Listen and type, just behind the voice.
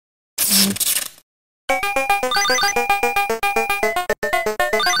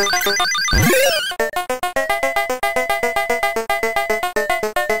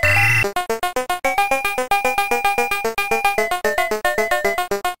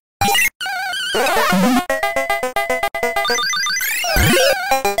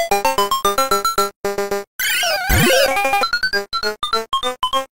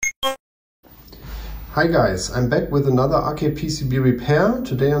Hi guys, I'm back with another arcade PCB repair.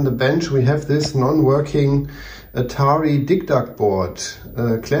 Today on the bench we have this non-working Atari Dig Dug board,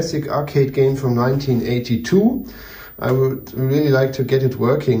 a classic arcade game from 1982. I would really like to get it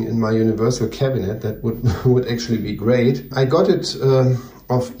working in my universal cabinet. That would actually be great. I got it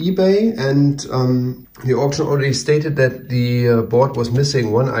off eBay, and the auction already stated that the board was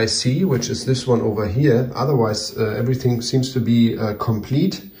missing one IC, which is this one over here. Otherwise everything seems to be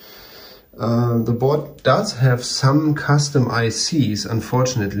complete. The board does have some custom ICs,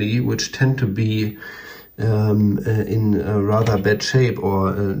 unfortunately, which tend to be in a rather bad shape,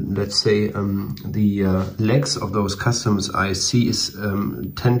 or let's say the legs of those custom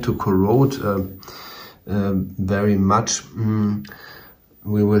ICs tend to corrode very much.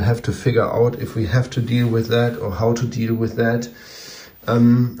 We will have to figure out if we have to deal with that or how to deal with that.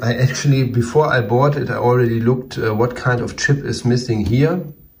 I actually, before I bought it, I already looked what kind of chip is missing here.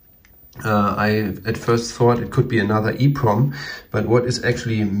 I at first thought it could be another EEPROM, but what is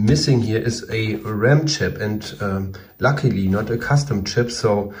actually missing here is a RAM chip, and luckily not a custom chip,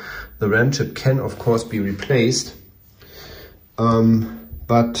 so the RAM chip can of course be replaced.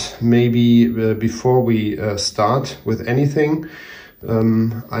 But maybe before we start with anything,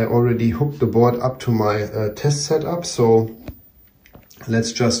 I already hooked the board up to my test setup, so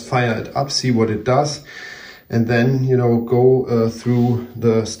let's just fire it up, see what it does. And then, you know, go through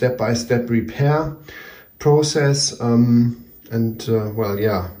the step-by-step repair process. Well,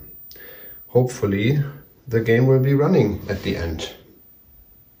 yeah, hopefully the game will be running at the end.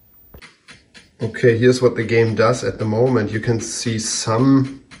 Okay, here's what the game does at the moment. You can see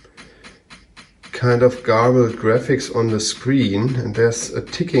some kind of garbled graphics on the screen, and there's a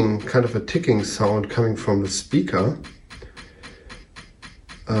ticking, kind of a ticking sound coming from the speaker.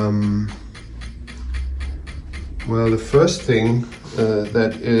 Well, the first thing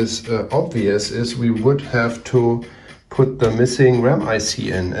that is obvious is we would have to put the missing RAM IC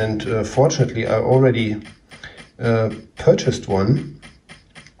in, and fortunately I already purchased one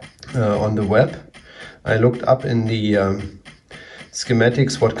on the web. I looked up in the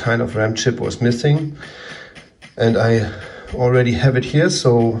schematics what kind of RAM chip was missing, and I already have it here.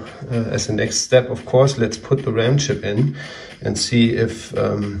 So as a next step, of course, let's put the RAM chip in and see if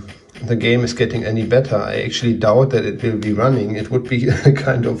the game is getting any better. I actually doubt that it will be running. It would be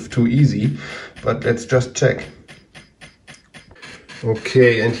kind of too easy, but let's just check.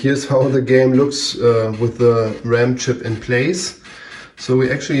 Okay, and here's how the game looks with the RAM chip in place. So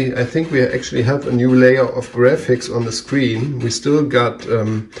we actually, I think we actually have a new layer of graphics on the screen. We still got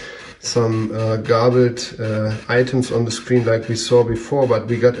some garbled items on the screen like we saw before, but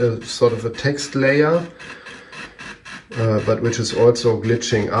we got a sort of a text layer, but which is also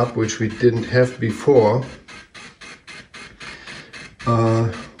glitching up, which we didn't have before.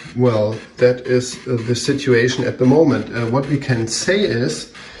 Well, that is the situation at the moment. What we can say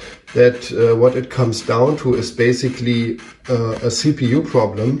is that what it comes down to is basically a CPU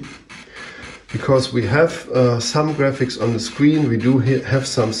problem, because we have some graphics on the screen, we do have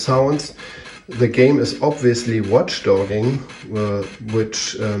some sounds. The game is obviously watchdogging,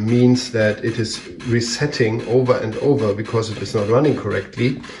 which means that it is resetting over and over because it is not running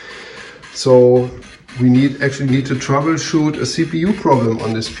correctly. So we actually need to troubleshoot a CPU problem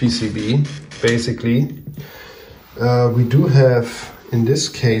on this PCB, basically. We do have, in this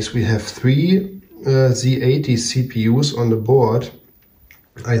case, we have 3 Z80 CPUs on the board.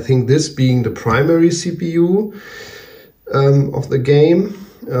 I think this being the primary CPU of the game.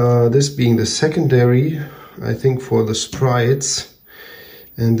 This being the secondary, I think, for the sprites,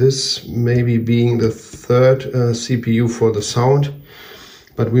 and this maybe being the third CPU for the sound,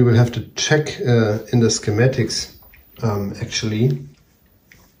 but we will have to check in the schematics actually.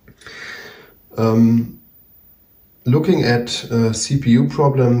 Looking at CPU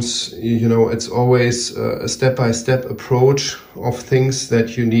problems, you know, it's always a step-by-step approach of things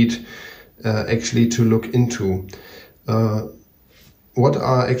that you need actually to look into. What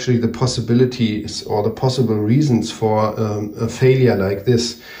are actually the possibilities or the possible reasons for a failure like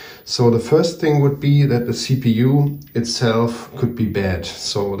this? So the first thing would be that the CPU itself could be bad.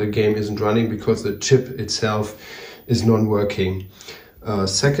 So the game isn't running because the chip itself is non-working.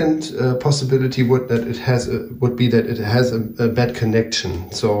 Second possibility would be that it has a bad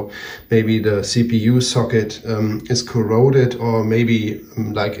connection. So maybe the CPU socket is corroded, or maybe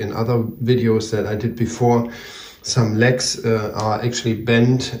like in other videos that I did before, some legs are actually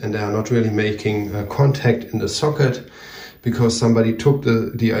bent and they are not really making contact in the socket because somebody took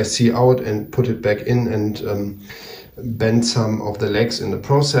the IC out and put it back in and bent some of the legs in the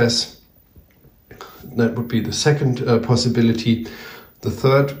process. That would be the second possibility. The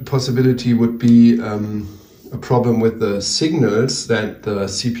third possibility would be a problem with the signals that the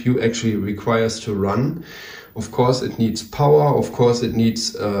CPU actually requires to run. Of course, it needs power. Of course, it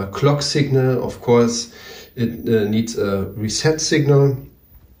needs a clock signal. Of course, it needs a reset signal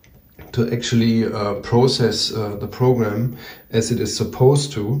to actually process the program as it is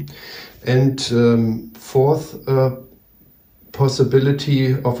supposed to. And fourth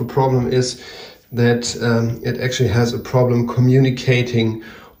possibility of a problem is that it actually has a problem communicating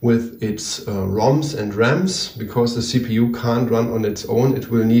with its ROMs and RAMs, because the CPU can't run on its own. It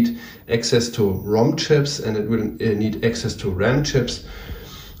will need access to ROM chips and it will need access to RAM chips.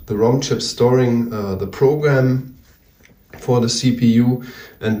 The ROM chips storing the program for the CPU,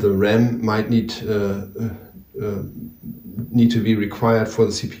 and the RAM might need to be required for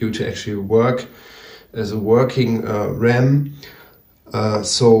the CPU to actually work as a working RAM.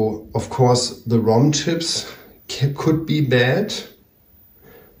 So of course the ROM chips could be bad.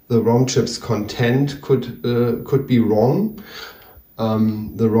 The ROM chips content could be wrong.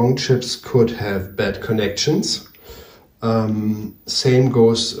 The ROM chips could have bad connections. Same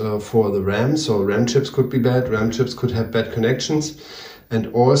goes for the RAM. So RAM chips could be bad. RAM chips could have bad connections. And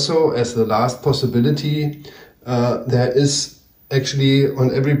also, as the last possibility, there is actually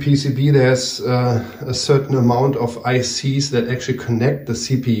on every PCB there's a certain amount of ICs that actually connect the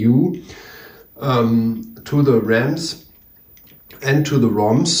CPU to the RAMs and to the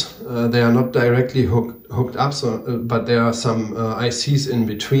ROMs. They are not directly hooked up, but there are some ICs in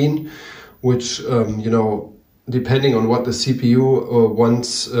between, which depending on what the CPU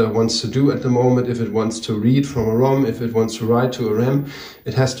wants to do at the moment, if it wants to read from a ROM, if it wants to write to a RAM,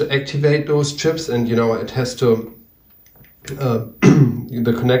 it has to activate those chips, and it has to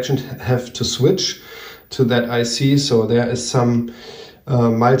the connection have to switch to that IC. So there is some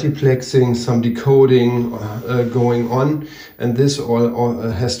multiplexing, some decoding going on, and this all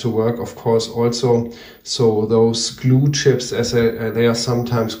has to work, of course, also. So those glue chips, as they are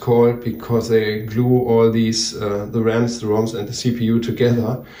sometimes called, because they glue all these the RAMs, the ROMs and the CPU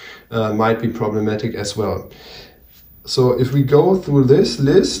together, might be problematic as well. So if we go through this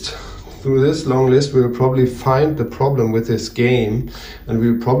long list, we'll probably find the problem with this game, and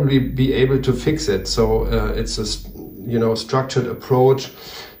we'll probably be able to fix it. So it's a structured approach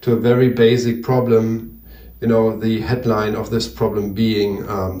to a very basic problem. The headline of this problem being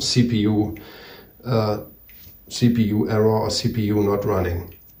CPU error or CPU not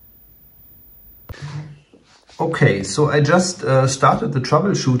running. Okay, so I just started the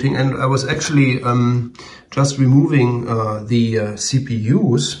troubleshooting, and I was actually just removing the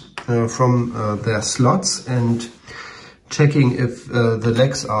CPUs from their slots and checking if the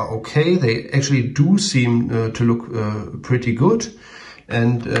legs are okay. They actually do seem to look pretty good,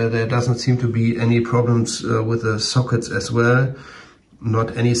 and there doesn't seem to be any problems with the sockets as well.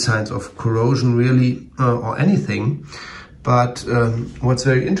 Not any signs of corrosion really or anything. But what's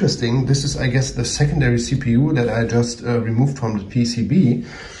very interesting, this is, I guess, the secondary CPU that I just removed from the PCB.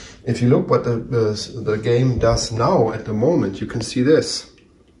 If you look what the game does now at the moment, you can see this.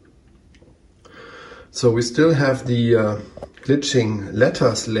 So we still have the glitching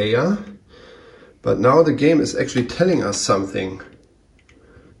letters layer, but now the game is actually telling us something.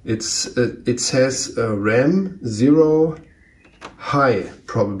 It says RAM 0 high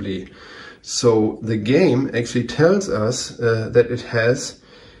probably. So the game actually tells us that it has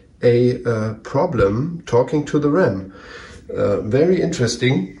a problem talking to the RAM. Very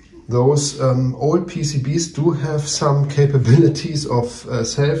interesting. Those old PCBs do have some capabilities of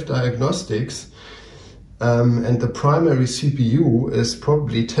self-diagnostics. And the primary CPU is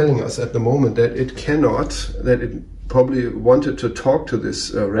probably telling us at the moment that it cannot, that it probably wanted to talk to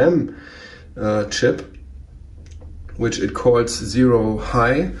this RAM chip, which it calls 0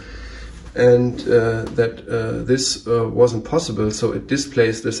 high, and that this wasn't possible, so it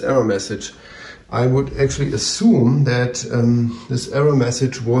displays this error message. I would actually assume that this error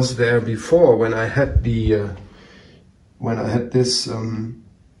message was there before when I had the this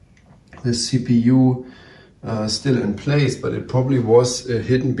CPU still in place, but it probably was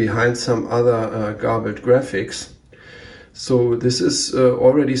hidden behind some other garbled graphics. So this is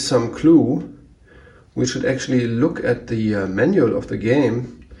already some clue we should actually look at the manual of the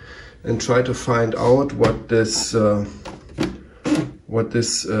game and try to find out what this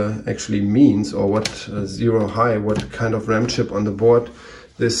actually means, or what zero high, what kind of RAM chip on the board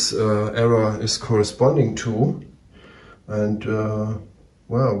this error is corresponding to. And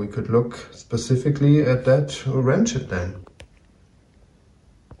well, we could look specifically at that RAM chip then.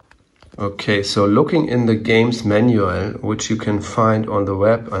 Okay, so looking in the game's manual, which you can find on the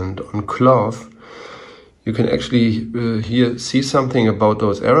web and on Cloth, you can actually here see something about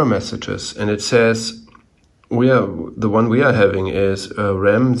those error messages, and it says the one we are having is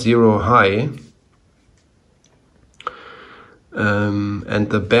RAM 0 high, and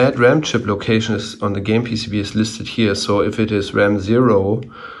the bad RAM chip location is on the game PCB is listed here. So if it is RAM 0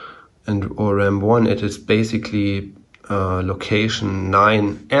 or RAM 1, it is basically location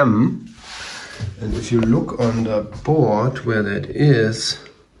 9M. And if you look on the board where that is,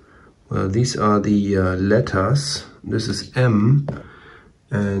 well, these are the letters. This is M,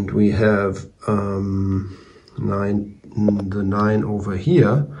 and we have the 9 over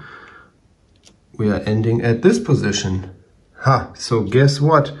here. We are ending at this position. Ha! So guess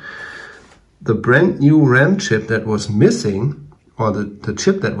what? The brand new RAM chip that was missing, or the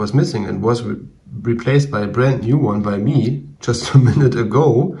chip that was missing and was replaced by a brand new one by me just a minute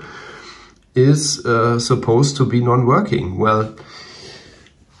ago, is supposed to be non-working. Well,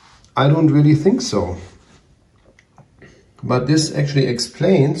 I don't really think so. But this actually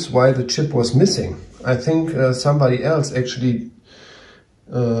explains why the chip was missing. I think somebody else actually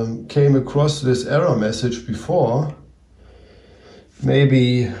came across this error message before.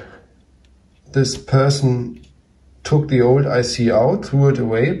 Maybe this person took the old IC out, threw it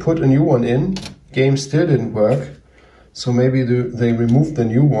away, put a new one in, game still didn't work. So maybe they removed the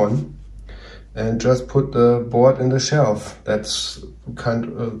new one and just put the board in the shelf. That's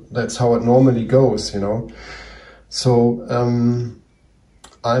how it normally goes, you know. So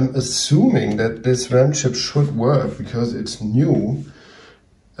I'm assuming that this RAM chip should work because it's new.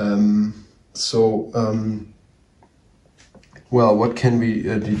 Well, what can we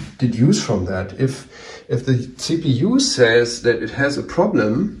deduce from that? If the CPU says that it has a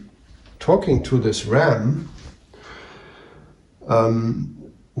problem talking to this RAM,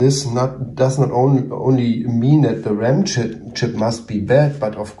 this does not only mean that the RAM chip must be bad,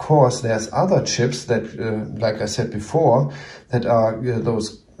 but of course there's other chips that, like I said before, that are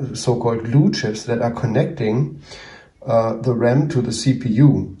those so-called glue chips that are connecting the RAM to the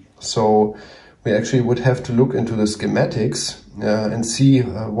CPU. So we actually would have to look into the schematics and see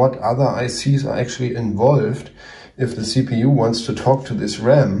what other ICs are actually involved if the CPU wants to talk to this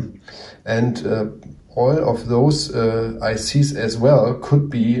RAM. And all of those ICs as well could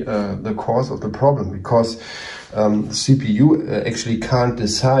be the cause of the problem, because the CPU actually can't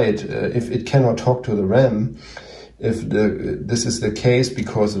decide if it cannot talk to the RAM, if this is the case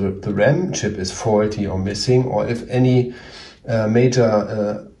because the RAM chip is faulty or missing, or if any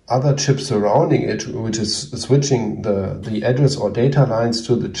major other chip surrounding it, which is switching the address or data lines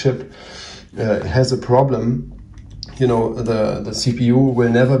to the chip, has a problem. You know, the CPU will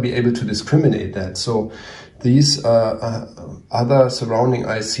never be able to discriminate that. So these other surrounding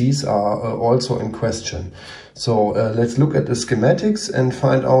ICs are also in question. So let's look at the schematics and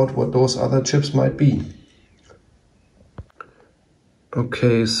find out what those other chips might be.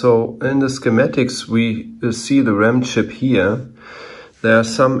 Okay, so in the schematics we see the RAM chip here. There are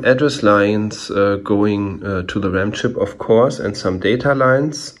some address lines going to the RAM chip, of course, and some data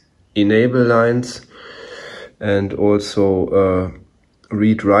lines, enable lines, and also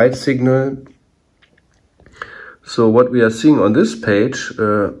read-write signal. So what we are seeing on this page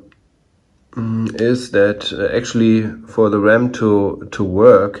is that actually for the RAM to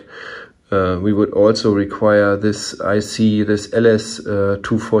work, we would also require this IC, this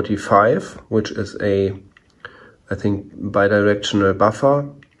LS245, which is a, I think, bidirectional buffer.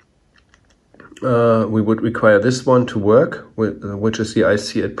 We would require this one to work, which is the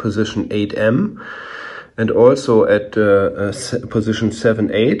IC at position 8M. And also at position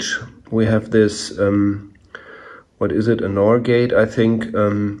 7H, we have this, what is it, a NOR gate, I think,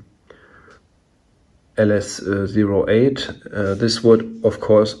 LS08. This would, of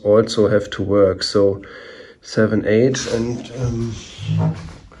course, also have to work. So 7H and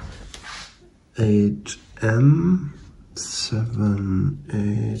 8M,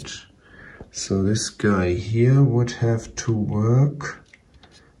 7H. So this guy here would have to work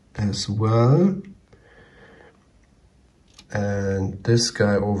as well. And this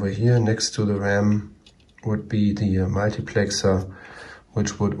guy over here next to the RAM would be the multiplexer,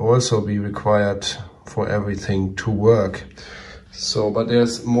 which would also be required for everything to work. So, but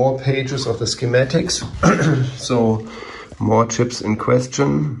there's more pages of the schematics, so more chips in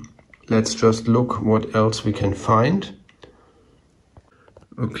question. Let's just look what else we can find.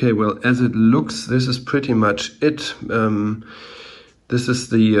 Okay, well, as it looks, this is pretty much it. This is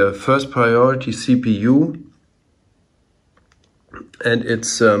the first priority CPU, and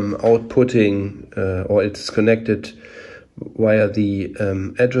it's outputting or it's connected via the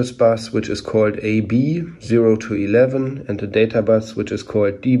address bus, which is called AB 0 to 11, and the data bus, which is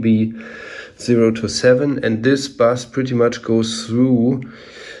called DB 0 to 7. And this bus pretty much goes through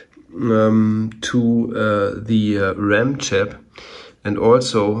to the RAM chip, and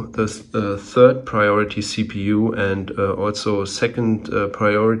also the third priority CPU and also second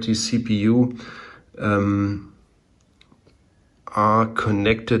priority CPU are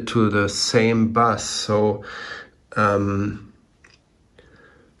connected to the same bus. So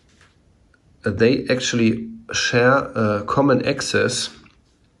they actually share common access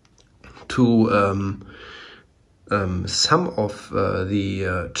to some of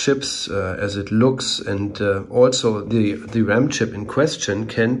the chips as it looks, and also the RAM chip in question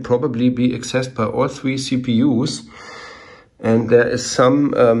can probably be accessed by all three CPUs, and there is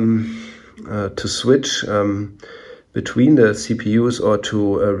some to switch between the CPUs or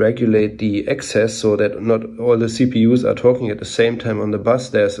to regulate the access so that not all the CPUs are talking at the same time on the bus.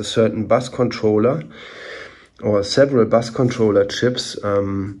 There's a certain bus controller or several bus controller chips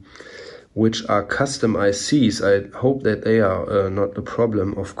which are custom ICs. I hope that they are not the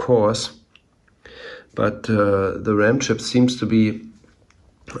problem, of course, but the RAM chip seems to be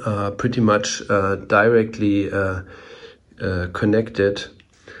pretty much directly connected.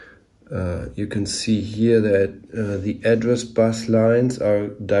 You can see here that the address bus lines are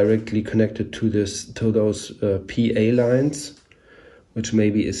directly connected to those PA lines, which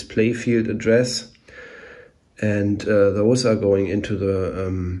maybe is playfield address, and those are going into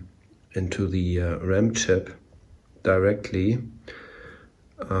the RAM chip directly.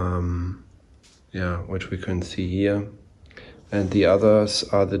 Yeah, which we can see here. And the others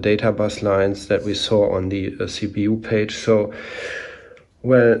are the data bus lines that we saw on the CPU page. So,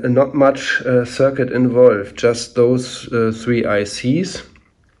 well, not much circuit involved, just those three ICs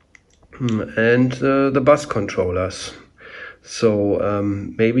and the bus controllers. So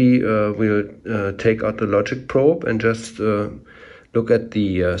maybe we'll take out the logic probe and just look at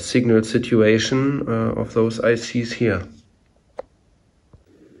the signal situation of those ICs here.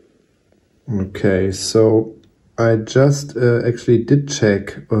 Okay, so I just actually did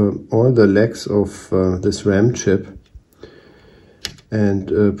check all the legs of this RAM chip,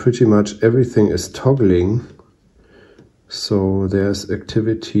 and pretty much everything is toggling, so there's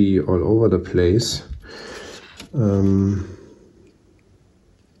activity all over the place.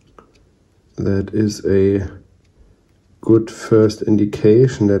 That is a good first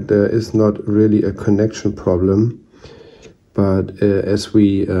indication that there is not really a connection problem, but as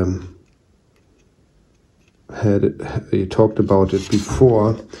we talked about it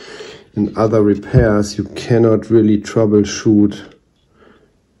before, in other repairs you cannot really troubleshoot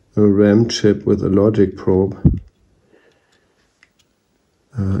a RAM chip with a logic probe,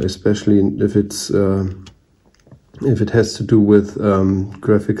 especially if it has to do with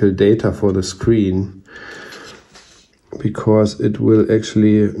graphical data for the screen, because it will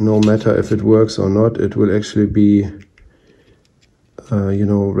actually, no matter if it works or not, it will actually be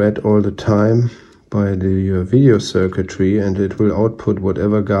read all the time by the video circuitry, and it will output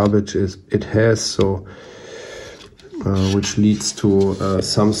whatever garbage it has, so which leads to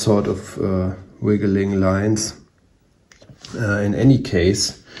some sort of wiggling lines. In any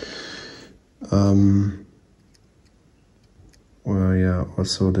case, well, yeah,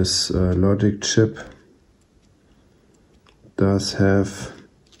 also this logic chip does have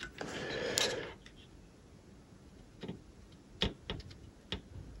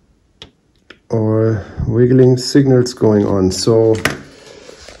or wiggling signals going on, so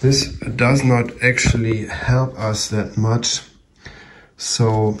this does not actually help us that much.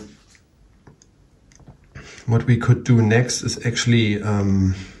 So what we could do next is actually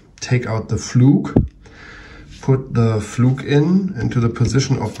take out the fluke, put the fluke into the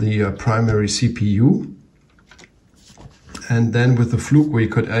position of the primary CPU, and then with the fluke we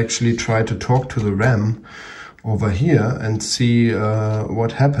could actually try to talk to the RAM over here and see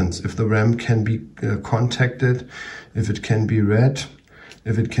what happens, if the RAM can be contacted, if it can be read,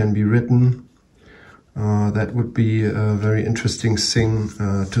 if it can be written. That would be a very interesting thing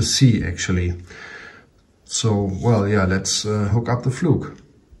to see, actually. So, well, yeah, let's hook up the fluke.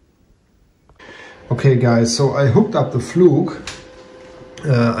 Okay guys, so I hooked up the fluke,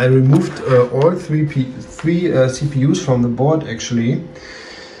 I removed all three CPUs from the board actually,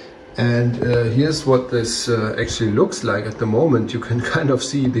 and here's what this actually looks like at the moment. You can kind of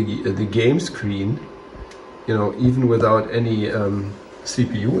see the game screen, you know, even without any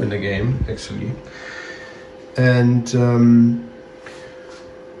CPU in the game actually. And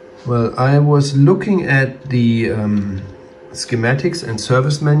well, I was looking at the schematics and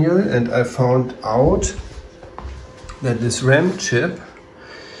service manual, and I found out that this RAM chip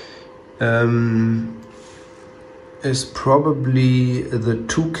is probably the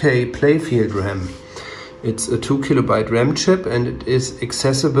 2K playfield RAM. It's a 2 kilobyte RAM chip, and it is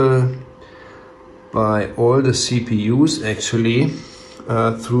accessible by all the CPUs actually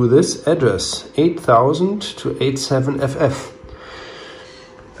through this address 8000 to 87FF.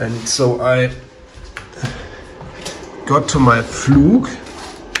 And so I got to my Fluke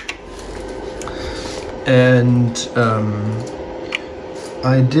and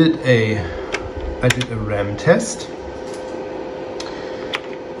I did a RAM test,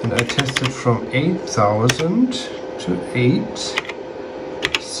 and I tested from 8000 to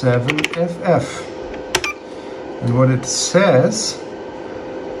 87FF. And what it says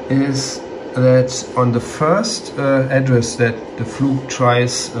is that on the first address that the Fluke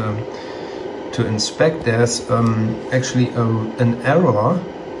tries to inspect, there's actually an error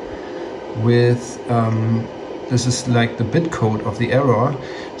with this is like the bit code of the error.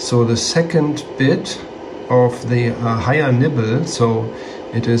 So the second bit of the higher nibble, so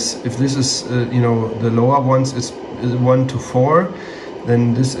it is, if this is you know, the lower ones is 1 to 4,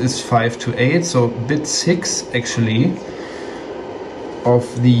 then this is 5 to 8. So bit 6 actually of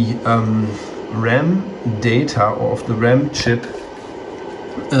the RAM data, or of the RAM chip,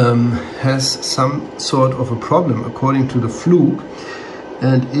 has some sort of a problem according to the Fluke.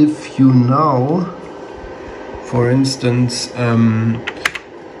 And if you now, for instance,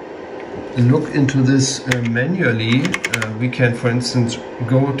 look into this manually, we can, for instance,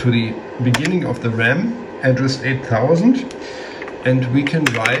 go to the beginning of the RAM, address 8000, and we can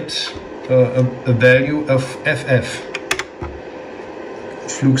write a value of FF.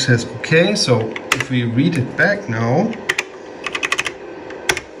 Fluke says okay, so if we read it back now,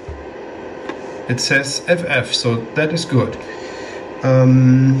 it says FF, so that is good.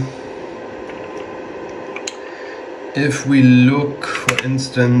 If we look, for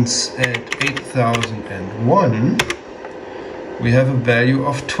instance, at 8001, we have a value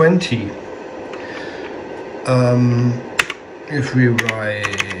of 20. If we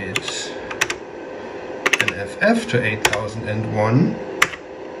write an FF to 8001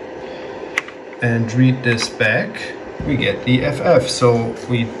 and read this back, we get the FF. So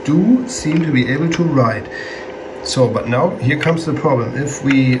we do seem to be able to write. So, but now here comes the problem. If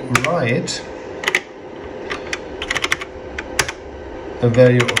we write a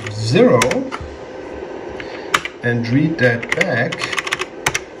value of 0 and read that back,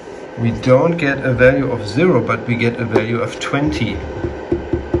 we don't get a value of 0, but we get a value of 20.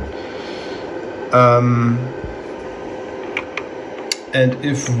 And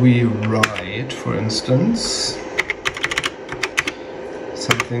if we write, for instance,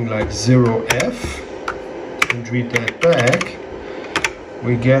 something like 0F and read that back,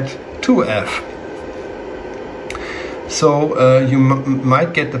 we get 2F. So you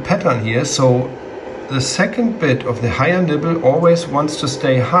might get the pattern here. So the second bit of the higher nibble always wants to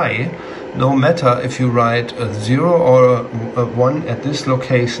stay high, no matter if you write a 0 or a 1 at this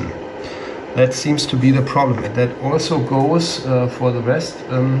location. That seems to be the problem, and that also goes for the rest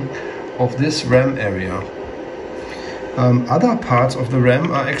of this RAM area. Other parts of the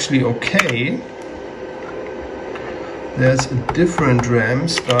RAM are actually okay. There's a different RAM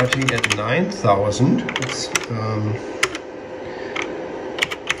starting at 9000. It's,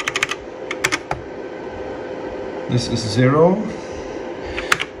 this is 0.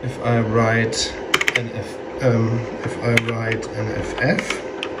 If I write an FF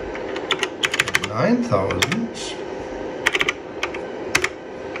at 9000,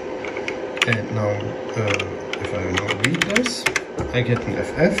 and now if I now read this, I get an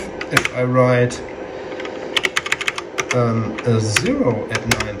FF. If I write a 0 at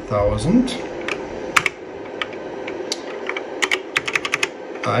 9000,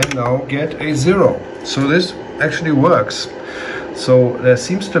 I now get a 0. So this actually works. So there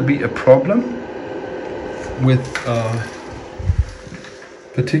seems to be a problem with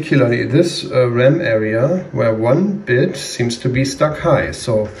particularly this RAM area, where one bit seems to be stuck high.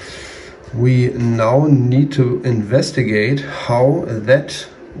 So we now need to investigate how that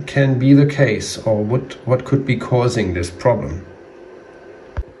can be the case, or what could be causing this problem.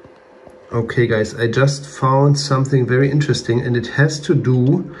 Okay guys, I just found something very interesting, and it has to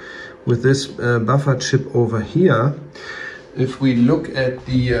do with this buffer chip over here. If we look at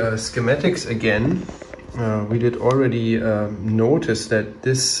the schematics again, we did already notice that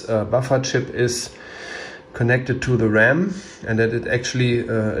this buffer chip is connected to the RAM, and that it actually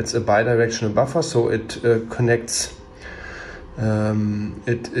it's a bidirectional buffer, so it connects.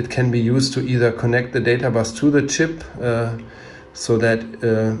 It can be used to either connect the data bus to the chip so that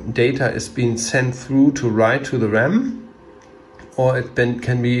data is being sent through to write to the RAM, or it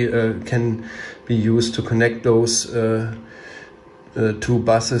can be used to connect those two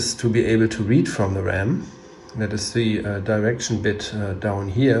buses to be able to read from the RAM. That is the direction bit down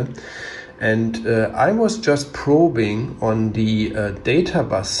here. And I was just probing on the data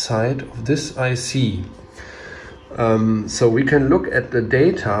bus side of this IC. So we can look at the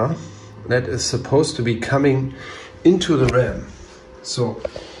data that is supposed to be coming into the RAM. So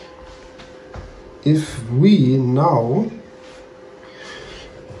if we now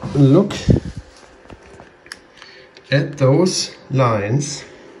look at those lines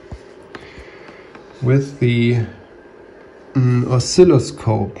with the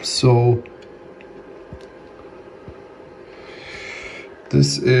oscilloscope, so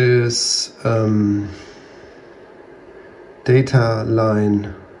this is data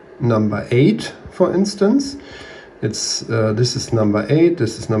line number 8, for instance. It's this is number 8,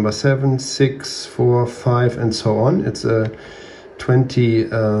 this is number 7, 6, 4, 5, and so on. It's a 20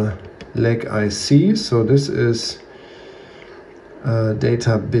 leg IC, so this is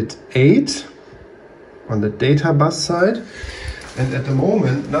data bit 8 on the data bus side. And at the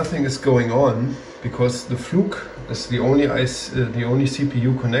moment nothing is going on because the Fluke is the only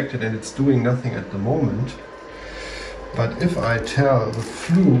CPU connected, and it's doing nothing at the moment. But if I tell the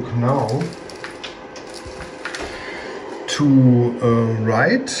Fluke now to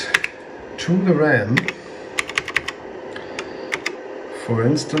write to the RAM, for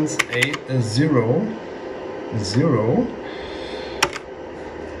instance, 0, 0,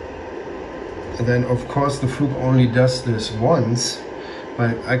 then of course the Fluke only does this once,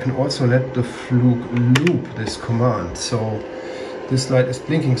 but I can also let the Fluke loop this command. So this light is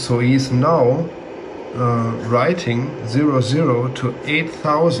blinking, so he is now writing 00 to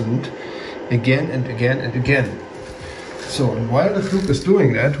 8000 again and again and again. So, and while the Fluke is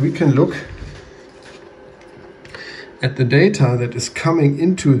doing that, we can look at the data that is coming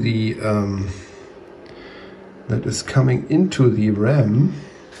into the RAM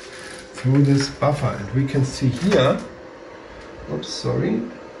through this buffer, and we can see here. Oops, sorry.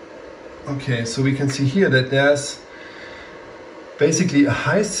 Okay, so we can see here that there's basically a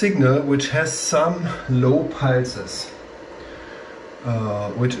high signal which has some low pulses,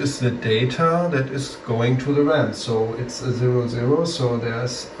 which is the data that is going to the RAM. So it's a 0, 0, so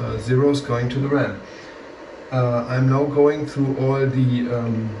there's zeros going to the RAM. I'm now going through all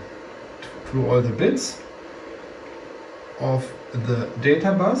the bits of the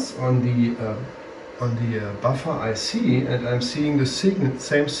data bus on the buffer IC, and I'm seeing the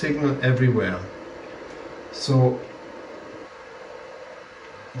same signal everywhere. So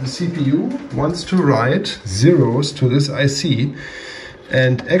the CPU wants to write zeros to this IC,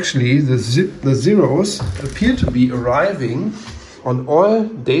 and actually the zeros appear to be arriving on all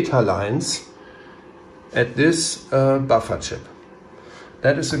data lines at this buffer chip.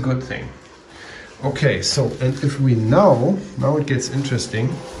 That is a good thing. Okay, so, and if we now it gets interesting.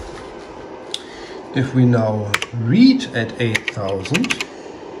 If we now read at 8000,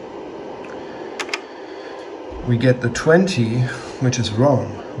 we get the 20, which is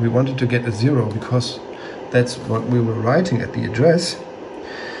wrong. We wanted to get a 0 because that's what we were writing at the address.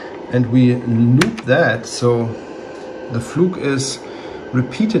 And we loop that, so the Fluke is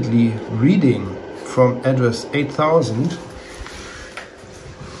repeatedly reading from address 8000.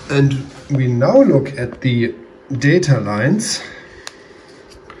 And we now look at the data lines.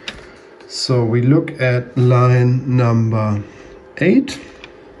 So we look at line number 8.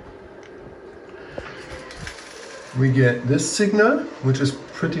 We get this signal, which is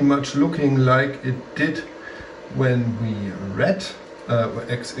pretty much looking like it did when we read,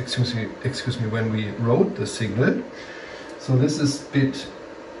 when we wrote the signal. So this is bit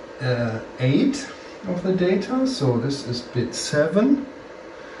 8 of the data, so this is bit 7.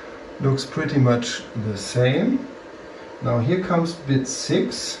 Looks pretty much the same. Now here comes bit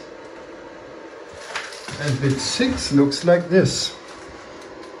 6. And bit 6 looks like this.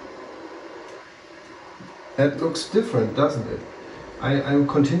 That looks different, doesn't it? I will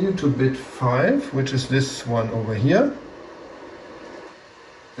continue to bit 5, which is this one over here.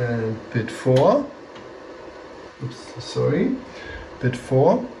 And bit 4. Oops, sorry. Bit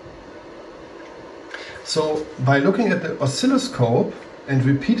 4. So by looking at the oscilloscope and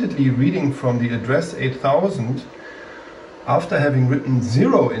repeatedly reading from the address 8000, after having written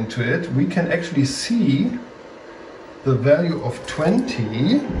 0 into it, we can actually see the value of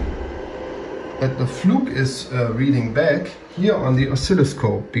 20 that the fluke is reading back here on the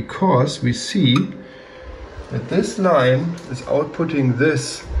oscilloscope, because we see that this line is outputting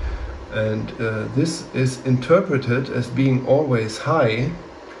this, and this is interpreted as being always high,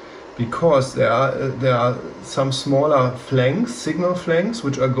 because there are some smaller flanks, signal flanks,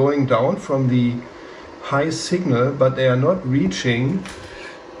 which are going down from the high signal, but they are not reaching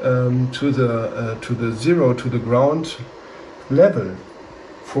to the zero, to the ground level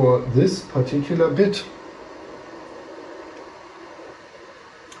for this particular bit.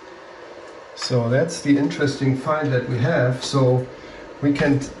 So that's the interesting find that we have. So we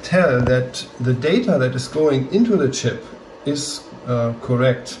can tell that the data that is going into the chip is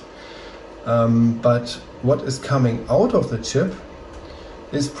correct, but what is coming out of the chip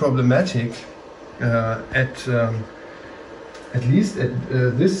is problematic, at least at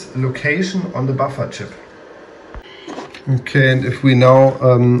this location on the buffer chip. Okay, and if we now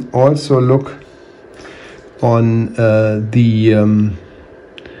also look on the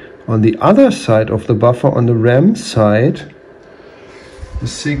other side of the buffer, on the RAM side, the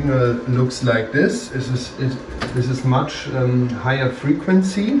signal looks like this. This is much higher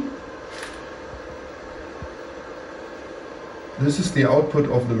frequency. This is the output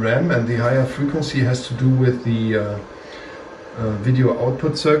of the RAM, and the higher frequency has to do with the video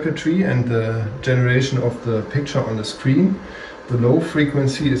output circuitry and the generation of the picture on the screen. The low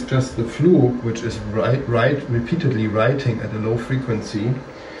frequency is just the fluke, which is repeatedly writing at a low frequency.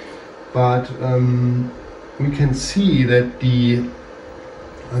 But we can see that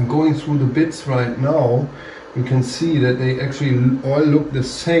I'm going through the bits right now, we can see that they actually all look the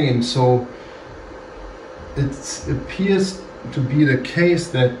same. So it appears to be the case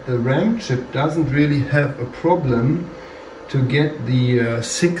that the RAM chip doesn't really have a problem to get the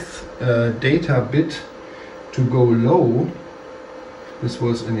sixth data bit to go low. This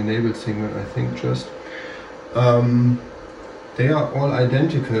was an enabled signal, I think, just. They are all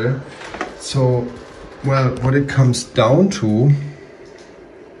identical. So, well, what it comes down to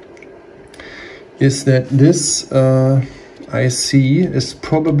is that this IC is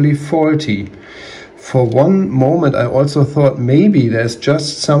probably faulty. For one moment I also thought maybe there's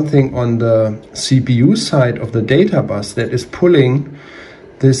just something on the CPU side of the data bus that is pulling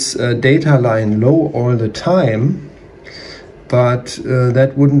this data line low all the time, but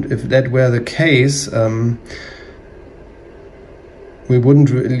that wouldn't, if that were the case, we wouldn't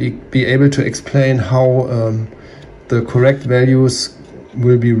really be able to explain how the correct values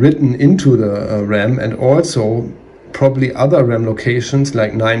will be written into the RAM, and also probably other RAM locations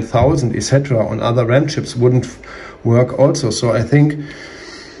like 9000 etc. on other RAM chips wouldn't work also. So I think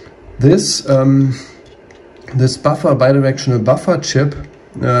this this buffer, bidirectional buffer chip,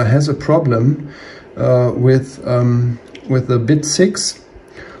 has a problem with the bit 6,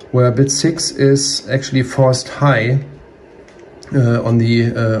 where bit 6 is actually forced high on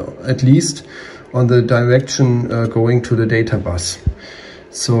the at least on the direction going to the data bus.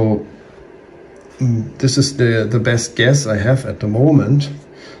 So this is the best guess I have at the moment.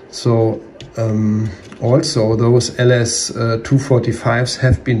 So also those LS245s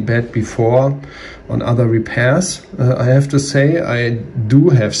have been bad before on other repairs. I have to say I do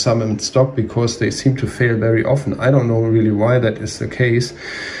have some in stock because they seem to fail very often. I don't know really why that is the case,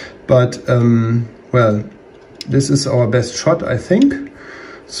 but well, this is our best shot, I think.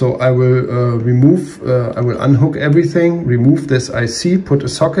 So I will I will unhook everything, remove this IC, put a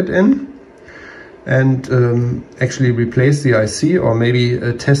socket in, and actually replace the IC, or maybe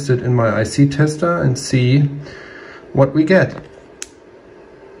test it in my IC tester and see what we get.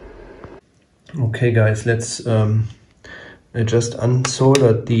 Okay guys, let's I just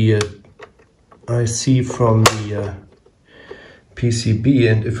unsoldered the IC from the PCB,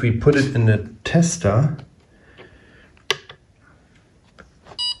 and if we put it in the tester,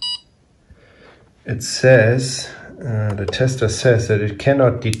 it says, the tester says that it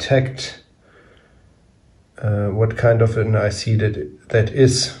cannot detect what kind of an IC that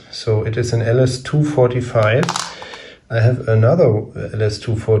is. So it is an LS245. I have another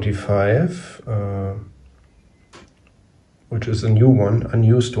LS245, which is a new one,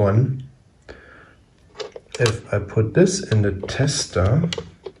 unused one. If I put this in the tester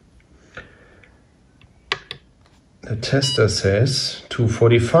says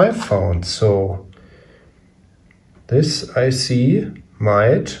 245 found. So this IC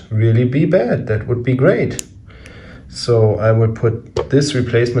might really be bad. That would be great. So I will put this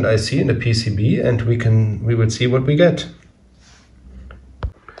replacement IC in the PCB and we will see what we get.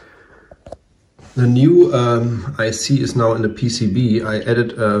 The new IC is now in the PCB. I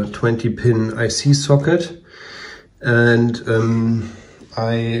added a 20-pin IC socket, and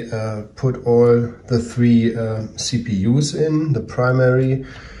I put all the three CPUs in, the primary,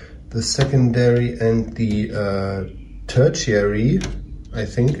 the secondary and the tertiary. I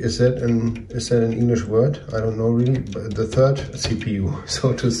think, is that an English word? I don't know really, but the third CPU,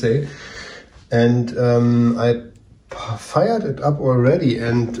 so to say. And I fired it up already,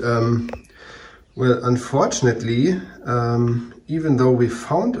 and well, unfortunately, even though we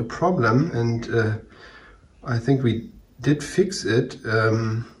found a problem and I think we did fix it,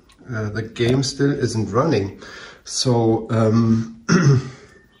 the game still isn't running. So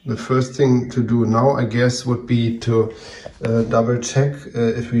the first thing to do now, I guess, would be to double check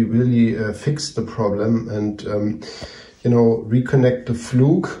if we really fixed the problem and, you know, reconnect the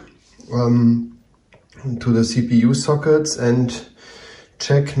fluke to the CPU sockets and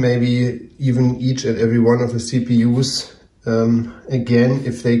check maybe even each and every one of the CPUs again,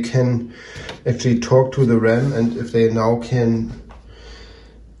 if they can actually talk to the RAM and if they now can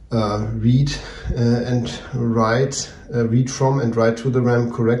read and write, read from and write to the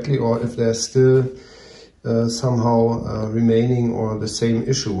RAM correctly, or if they're still somehow remaining or the same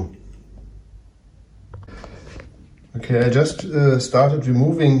issue. Okay, I just started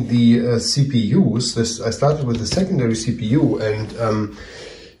removing the CPUs. I started with the secondary CPU, and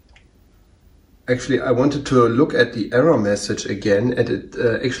actually I wanted to look at the error message again, and it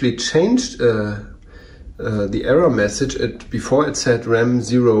actually changed the error message. Before it said RAM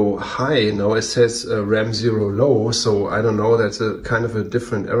 0 high, now it says RAM 0 low, so I don't know, that's a kind of a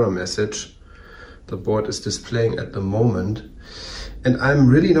different error message the board is displaying at the moment. And I'm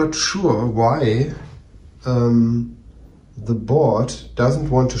really not sure why the board doesn't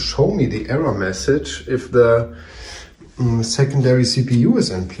want to show me the error message if the secondary CPU is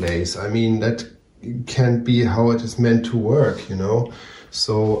in place. I mean, that can't be how it is meant to work, you know.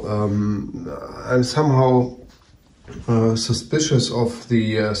 So I'm somehow suspicious of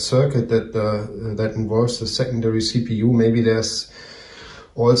the circuit that involves the secondary CPU. Maybe there's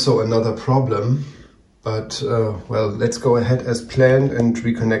also another problem, but well, let's go ahead as planned and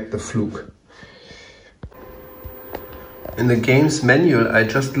reconnect the fluke. In the game's manual, I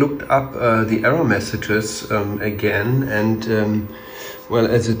just looked up the error messages again, and well,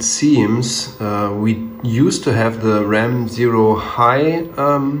 as it seems, we used to have the RAM 0 high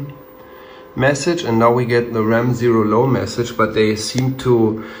message, and now we get the RAM 0 low message, but they seem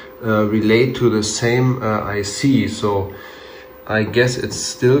to relate to the same IC, so I guess it's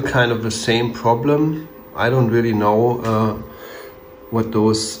still kind of the same problem. I don't really know what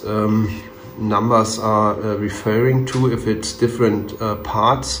those numbers are referring to, if it's different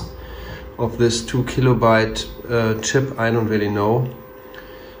parts of this 2 kilobyte chip. I don't really know.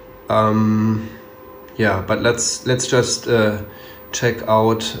 Yeah, but let's just check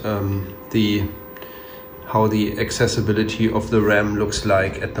out how the accessibility of the RAM looks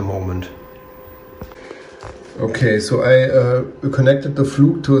like at the moment. Okay, so I connected the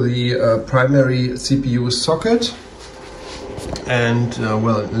fluke to the primary CPU socket. And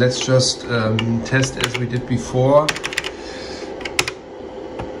well, let's just test as we did before.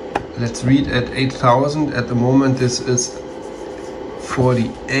 Let's read at 8000. At the moment this is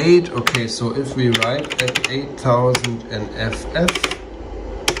 48. Okay, so if we write at 8000 and FF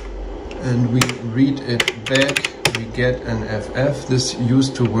and we read it back, we get an FF. This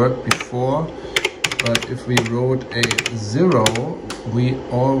used to work before, but if we wrote a 0, we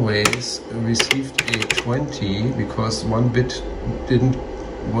always received a 20 because one bit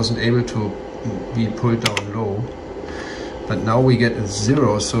wasn't able to be pulled down low. But now we get a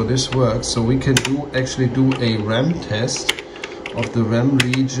 0, so this works. So we can actually do a RAM test of the RAM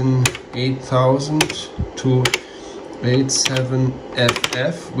region 8000 to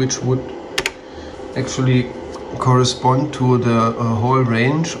 87FF, which would actually correspond to the whole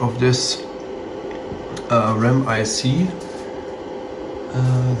range of this RAM IC.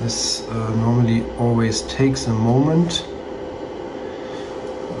 This normally always takes a moment.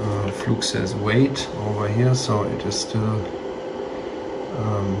 Fluke says wait over here, so it is still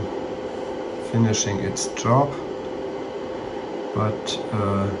finishing its job. But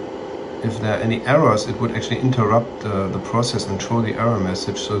if there are any errors, it would actually interrupt the process and show the error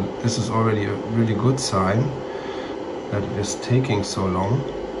message. So this is already a really good sign that it is taking so long.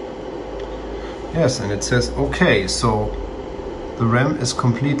 Yes, and it says okay, so the RAM is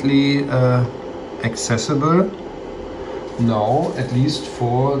completely accessible now, at least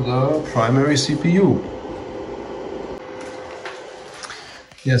for the primary CPU.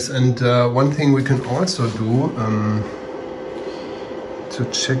 Yes, and one thing we can also do to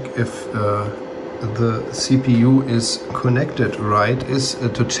check if the CPU is connected right is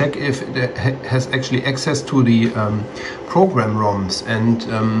to check if it has actually access to the program ROMs. And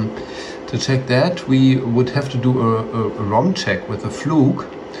to check that, we would have to do a ROM check with a fluke,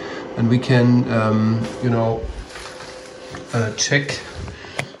 and we can check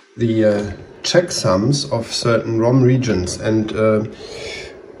the checksums of certain ROM regions. And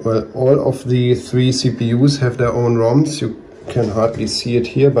well, all of the three CPUs have their own ROMs. You can hardly see it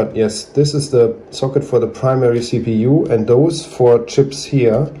here, but yes, this is the socket for the primary CPU, and those four chips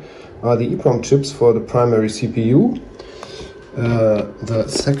here are the EEPROM chips for the primary CPU. The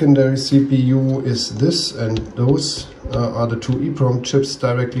secondary CPU is this, and those are the two EEPROM chips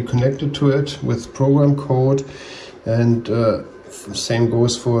directly connected to it with program code. And same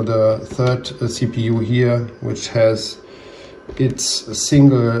goes for the third CPU here, which has its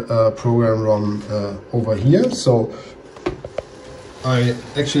single program ROM over here. So I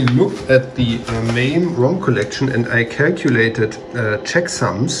actually looked at the main ROM collection, and I calculated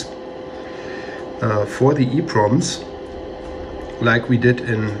checksums for the EEPROMs like we did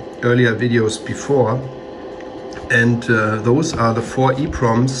in earlier videos before. And those are the four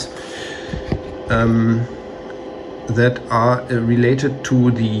EEPROMs that are related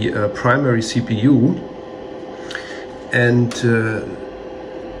to the primary CPU. And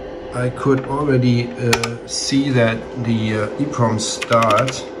I could already see that the EEPROMs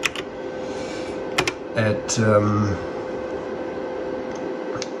start at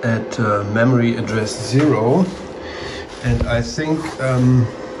memory address 0, and I think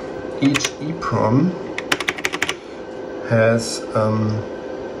each EEPROM has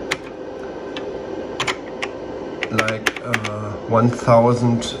like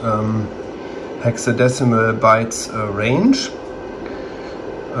 1000 hexadecimal bytes range.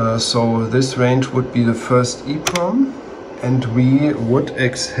 So this range would be the first EEPROM, and we would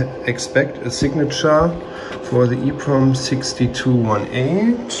expect a signature for the EEPROM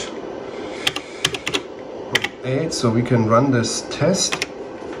 6218. So we can run this test.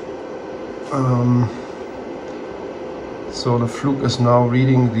 So the fluke is now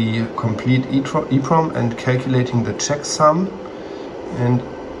reading the complete EEPROM and calculating the checksum, and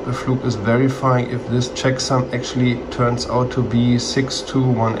the fluke is verifying if this checksum actually turns out to be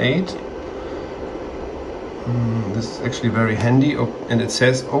 6218. This is actually very handy, and it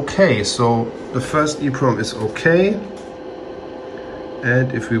says okay. So the first EEPROM is okay,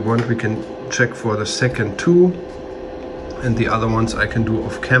 and if we want, we can check for the second two, and the other ones I can do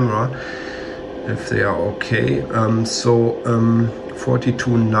off camera if they are okay.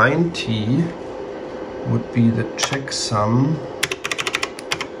 4290 would be the checksum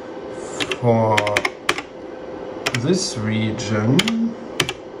for this region.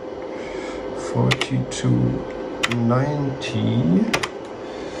 4290.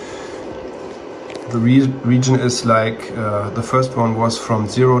 The region is like the first one was from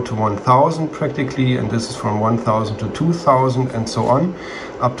 0 to 1000 practically, and this is from 1000 to 2000 and so on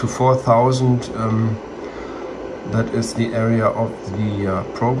up to 4000. That is the area of the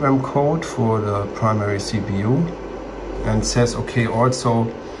program code for the primary CPU, and says okay also.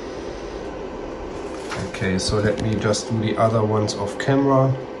 Okay, so let me just do the other ones off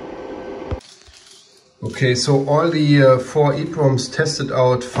camera. Okay, so all the four EEPROMs tested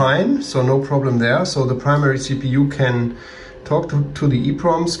out fine, so no problem there. So the primary CPU can talk to the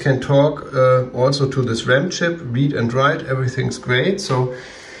EEPROMs, can talk also to this RAM chip, read and write, everything's great. So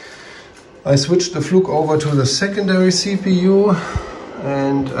I switched the fluke over to the secondary CPU,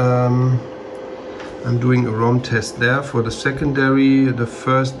 and I'm doing a ROM test there for the secondary. The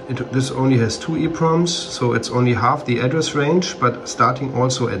first, this only has two EEPROMs, so it's only half the address range, but starting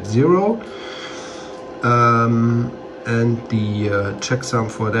also at 0. And the checksum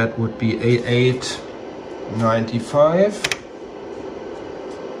for that would be 8895.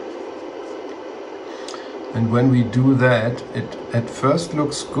 And when we do that, it at first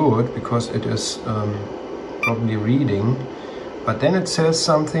looks good because it is probably reading, but then it says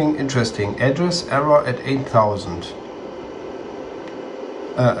something interesting: address error at 8000.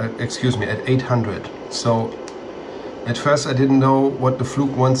 Excuse me, at 800. So at first I didn't know what the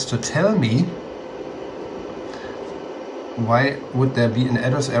fluke wants to tell me. Why would there be an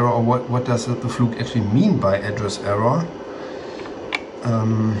address error, or what does the fluke actually mean by address error?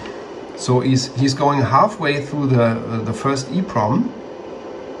 So he's going halfway through the first EEPROM,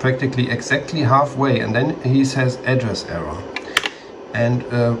 practically exactly halfway, and then he says address error. And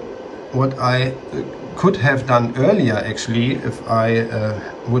what I could have done earlier, actually, if I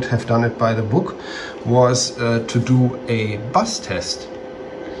would have done it by the book, was to do a bus test.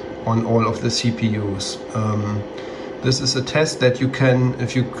 on all of the CPUs. This is a test that you can,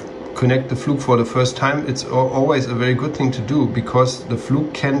 if you connect the Fluke for the first time, it's always a very good thing to do, because the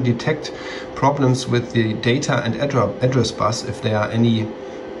Fluke can detect problems with the data and address bus if there are any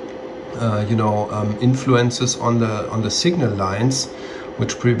influences on the signal lines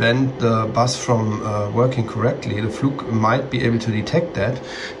which prevent the bus from working correctly. The Fluke might be able to detect that,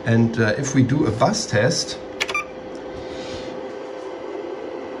 and if we do a bus test,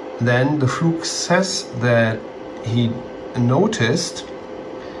 then the Fluke says that he noticed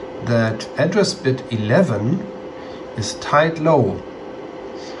that address bit 11 is tied low.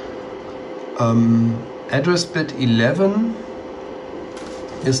 Address bit 11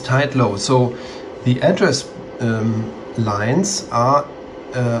 is tied low. So the address lines are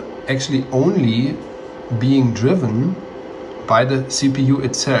actually only being driven by the CPU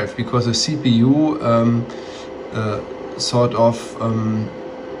itself, because the CPU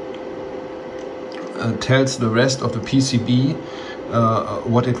tells the rest of the PCB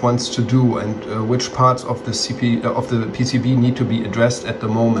what it wants to do, and which parts of the PCB need to be addressed at the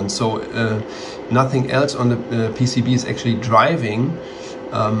moment. So nothing else on the PCB is actually driving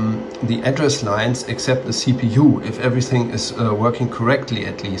the address lines except the CPU, if everything is working correctly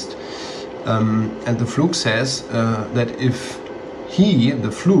at least. And the Fluke says that if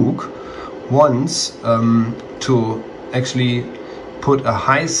the Fluke, wants to actually put a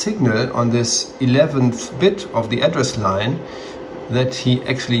high signal on this 11th bit of the address line, that he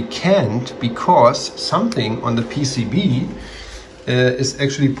actually can't, because something on the PCB is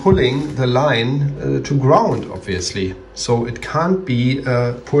actually pulling the line to ground, obviously. So it can't be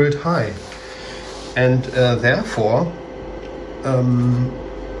pulled high. And therefore,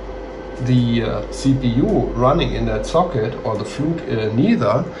 the CPU running in that socket, or the Fluke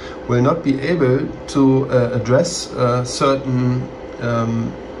neither, will not be able to address certain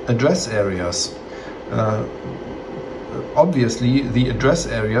address areas. Obviously, the address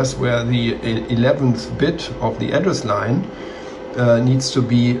areas where the 11th bit of the address line needs to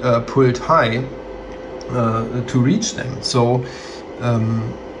be pulled high to reach them. So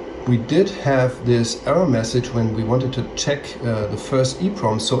we did have this error message when we wanted to check the first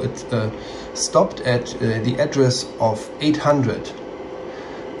EEPROM. So it stopped at the address of 800,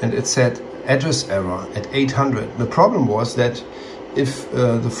 and it said address error at 800. The problem was that if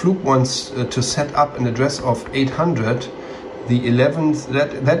the Fluke wants to set up an address of 800, the 11th,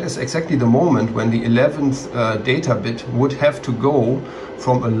 that is exactly the moment when the 11th data bit would have to go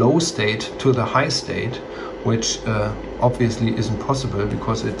from a low state to the high state, which obviously isn't possible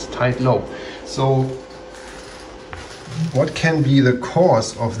because it's tied low. So what can be the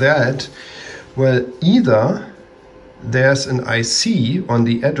cause of that? Well, either there's an IC on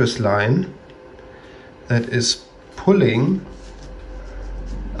the address line that is pulling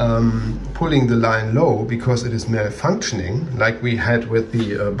the line low because it is malfunctioning, like we had with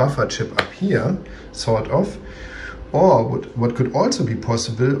the buffer chip up here, sort of. Or what could also be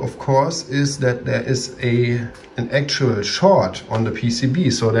possible, of course, is that there is an actual short on the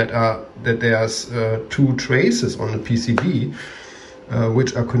PCB, so that there's two traces on the PCB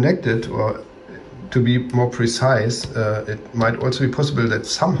which are connected, or to be more precise, it might also be possible that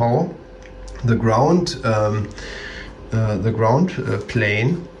somehow the ground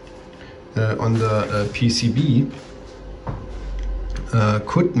plane on the PCB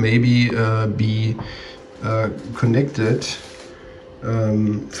could maybe be connected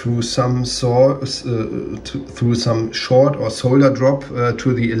through some source, through some short or solder drop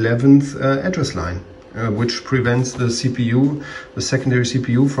to the 11th address line, which prevents the CPU, the secondary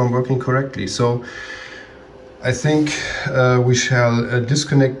CPU, from working correctly. So I think we shall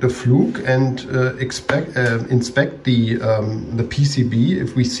disconnect the Fluke and inspect the PCB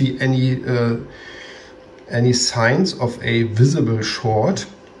if we see any signs of a visible short.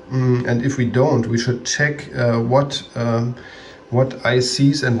 And if we don't, we should check what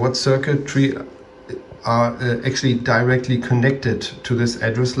ICs and what circuitry are actually directly connected to this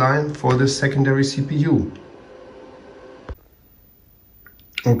address line for this secondary CPU.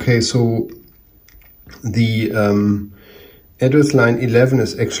 Okay, so the address line 11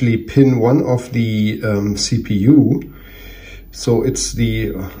 is actually pin 1 of the CPU. So it's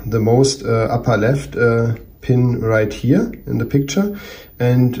the most upper left pin right here in the picture.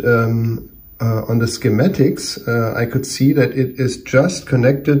 And on the schematics, I could see that it is just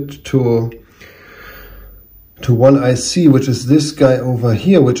connected to one IC, which is this guy over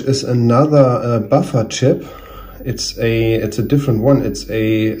here, which is another buffer chip. It's a different one. It's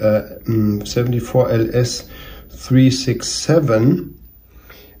a 74LS367,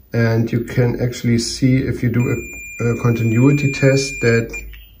 and you can actually see, if you do a continuity test, that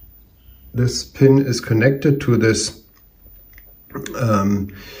this pin is connected to this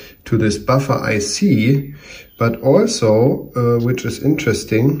buffer IC, but also, which is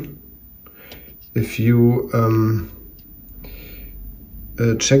interesting, if you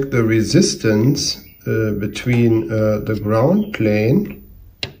check the resistance between the ground plane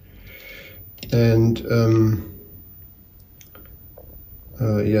and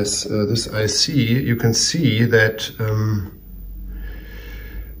this IC, you can see that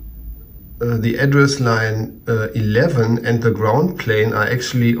the address line 11 and the ground plane are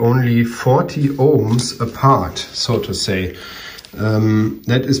actually only 40 ohms apart, so to say.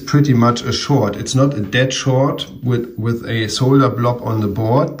 That is pretty much a short. It's not a dead short with a solder blob on the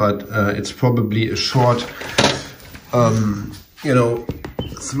board, but it's probably a short, you know,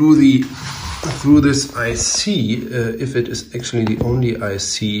 through this IC, if it is actually the only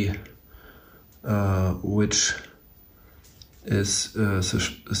IC which is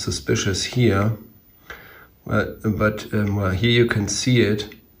suspicious here. But here you can see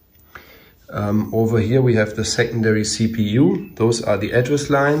it. Over here we have the secondary CPU. Those are the address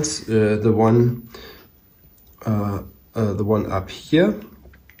lines. The one up here,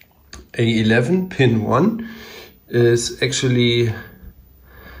 A11 pin 1, is actually,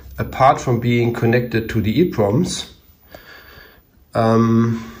 apart from being connected to the EEPROMs,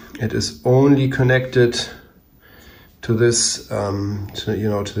 it is only connected to this,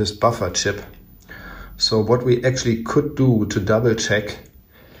 to this buffer chip. So what we actually could do to double check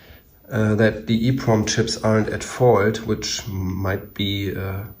that the EEPROM chips aren't at fault, which might be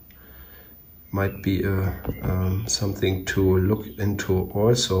something to look into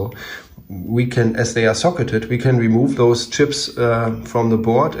also. We can, as they are socketed, we can remove those chips from the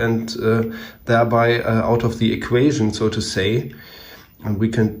board and thereby out of the equation, so to say. And we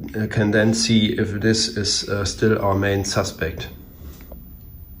can then see if this is still our main suspect.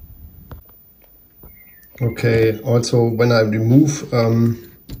 Okay, also when I remove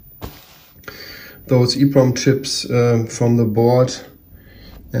those EEPROM chips from the board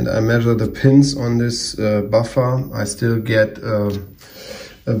and I measure the pins on this buffer, I still get a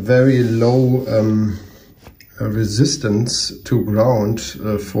very low resistance to ground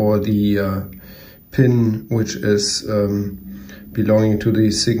for the pin which is belonging to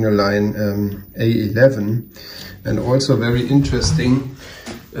the signal line A11. And also very interesting,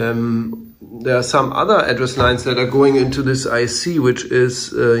 there are some other address lines that are going into this IC, which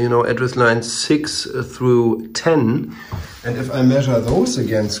is, address line 6 through 10. And if I measure those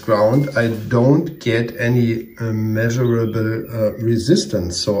against ground, I don't get any measurable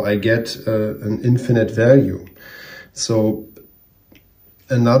resistance. So I get an infinite value. So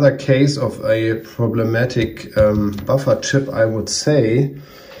another case of a problematic buffer chip, I would say.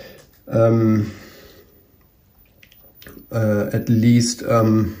 At least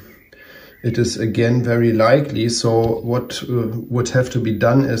it is again very likely. So what would have to be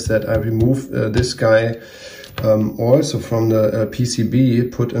done is that I remove this guy also from the PCB,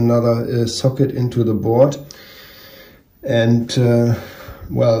 put another socket into the board, and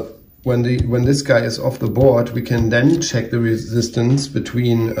when this guy is off the board, we can then check the resistance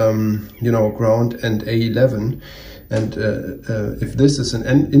between ground and A11. And if this is an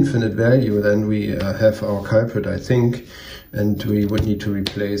infinite value, then we have our culprit, I think, and we would need to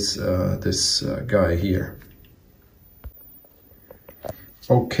replace this guy here.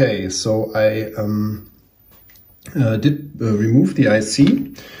 Okay, so I did remove the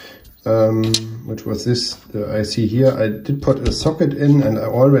IC, which was this IC here. I did put a socket in, and I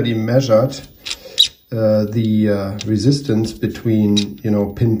already measured the resistance between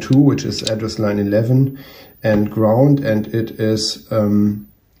pin 2, which is address line 11, and ground, and it is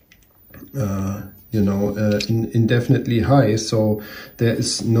indefinitely high, so there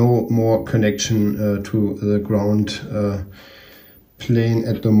is no more connection to the ground plane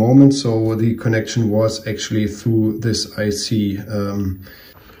at the moment. So the connection was actually through this IC.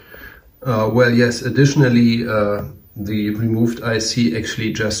 Well, yes, additionally, the removed IC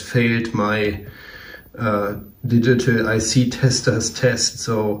actually just failed my digital IC tester's test,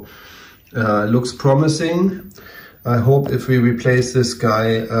 so looks promising. I hope if we replace this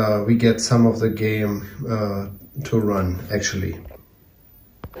guy, we get some of the game to run, actually.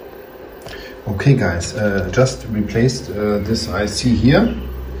 Okay guys, just replaced this IC here,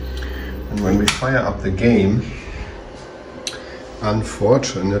 and when we fire up the game,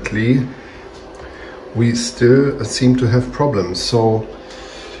 unfortunately, we still seem to have problems. So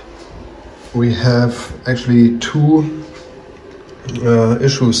we have actually two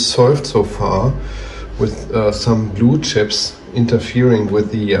issues solved so far, with some blue chips interfering with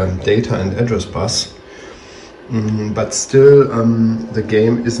the data and address bus. but still the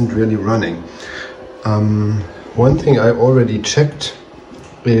game isn't really running. One thing I already checked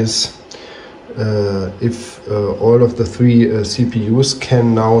is if all of the three CPUs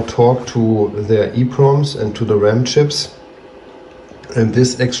can now talk to their EEPROMs and to the RAM chips, and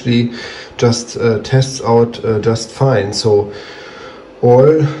this actually just tests out just fine. So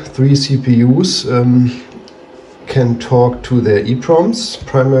all three CPUs can talk to their EEPROMs.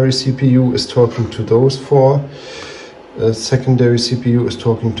 Primary CPU is talking to those four, secondary CPU is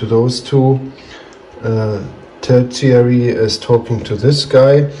talking to those two, tertiary is talking to this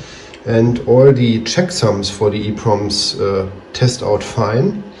guy, and all the checksums for the EEPROMs test out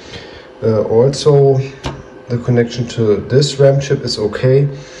fine. Also, the connection to this RAM chip is okay,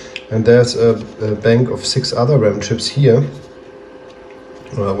 and there's a bank of 6 other RAM chips here,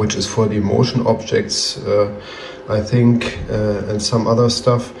 which is for the motion objects, I think, and some other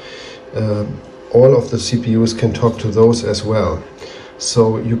stuff. All of the CPUs can talk to those as well.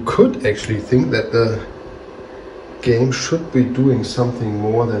 So you could actually think that the game should be doing something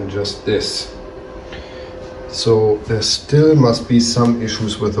more than just this. So there still must be some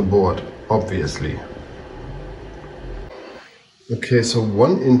issues with the board, obviously. Okay, so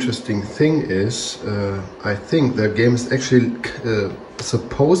one interesting thing is, I think the game is actually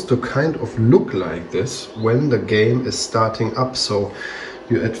supposed to kind of look like this when the game is starting up. So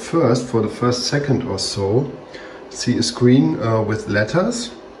you at first, for the first second or so, see a screen with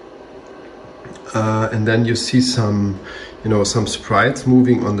letters, and then you see some, some sprites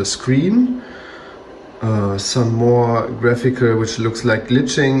moving on the screen, some more graphical, which looks like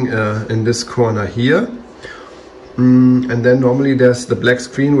glitching in this corner here. And then normally there's the black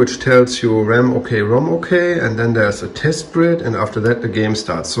screen which tells you RAM okay, ROM okay, and then there's a test grid, and after that the game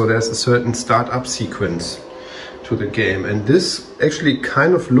starts. So there's a certain startup sequence to the game, and this actually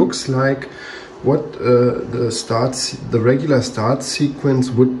kind of looks like what the regular start sequence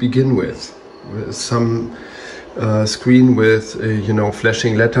would begin with some screen with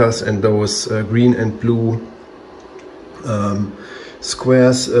flashing letters and those green and blue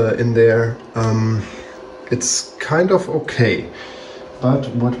squares in there. It's kind of okay, but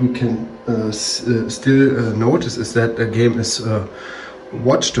what we can still notice is that the game is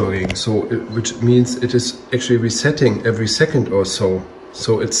watchdogging, so which means it is actually resetting every second or so.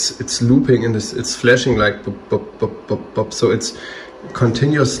 So it's looping and it's flashing like bop, bop, bop, bop, bop. So it's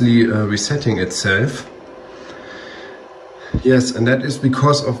continuously resetting itself. Yes, and that is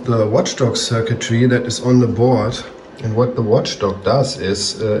because of the watchdog circuitry that is on the board. And what the watchdog does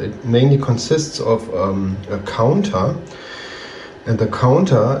is it mainly consists of a counter, and the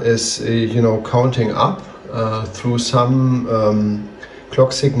counter is counting up through some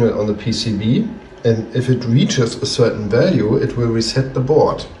clock signal on the PCB, and if it reaches a certain value it will reset the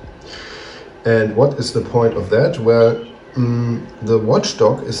board. And what is the point of that? Well, the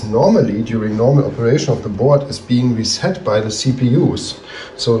watchdog is normally, during normal operation of the board, is being reset by the CPUs.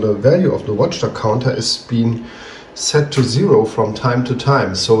 So the value of the watchdog counter is being set to 0 from time to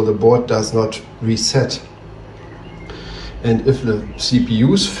time, so the board does not reset. And if the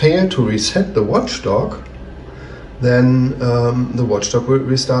CPUs fail to reset the watchdog, then the watchdog will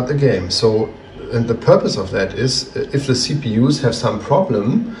restart the game. So, and the purpose of that is, if the CPUs have some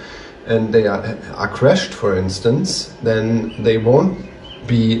problem and they are crashed, for instance, then they won't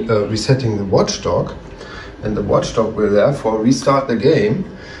be resetting the watchdog, and the watchdog will therefore restart the game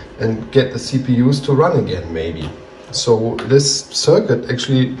and get the CPUs to run again, maybe. So this circuit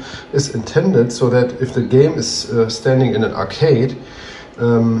actually is intended so that if the game is standing in an arcade,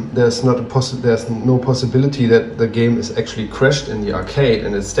 there's no possibility that the game is actually crashed in the arcade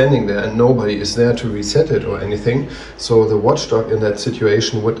and it's standing there and nobody is there to reset it or anything. So the watchdog in that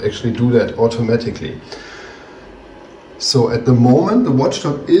situation would actually do that automatically. So at the moment the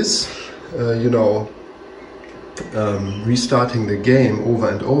watchdog is, restarting the game over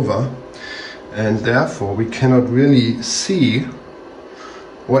and over, and therefore we cannot really see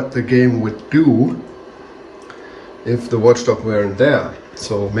what the game would do if the watchdog weren't there.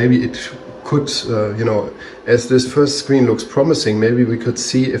 So maybe it could, as this first screen looks promising, maybe we could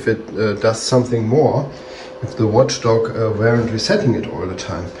see if it does something more if the watchdog weren't resetting it all the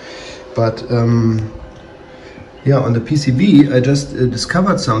time. But yeah, on the PCB I just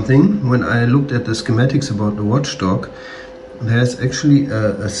discovered something when I looked at the schematics about the watchdog. There's actually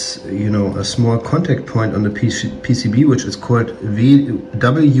a small contact point on the PCB which is called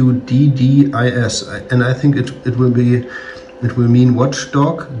WDDIS, and I think it will mean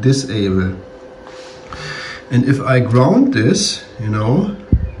watchdog disable. And if I ground this,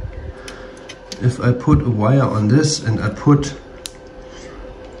 if I put a wire on this and I put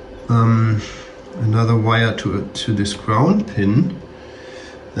another wire to this ground pin,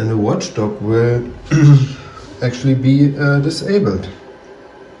 then the watchdog will actually be disabled.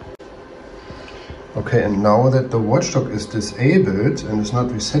 Okay, and now that the watchdog is disabled and is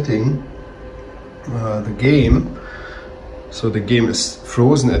not resetting the game, so the game is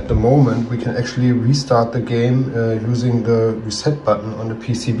frozen at the moment, we can actually restart the game using the reset button on the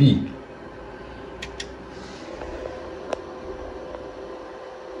PCB.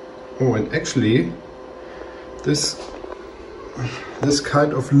 Oh, and actually this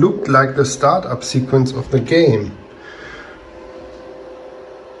kind of looked like the startup sequence of the game.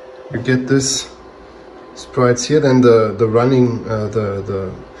 You get this sprites here, then the running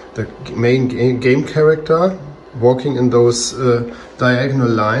the main game character walking in those diagonal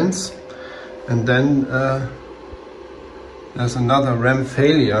lines, and then there's another RAM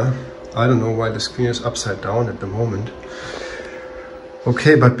failure. I don't know why the screen is upside down at the moment.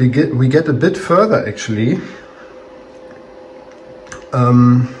 Okay, but we get a bit further actually,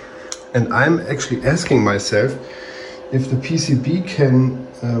 and I'm actually asking myself if the PCB can,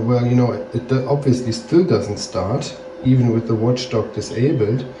 well, you know, it obviously still doesn't start even with the watchdog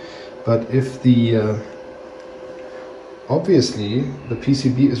disabled, but if the obviously the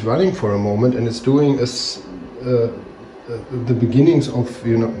PCB is running for a moment and it's doing the beginnings of,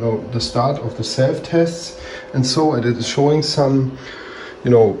 you know, the start of the self-tests, and so it is showing some, you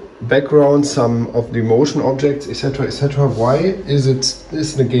know, background, some of the motion objects, etc., etc. Why is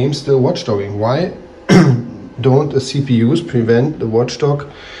the game still watchdogging? Why don't the CPUs prevent the watchdog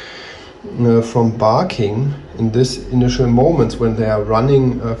from barking in this initial moments when they are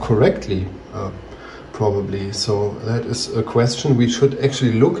running correctly? Probably. So that is a question. We should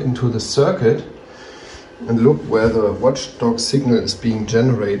actually look into the circuit and look where the watchdog signal is being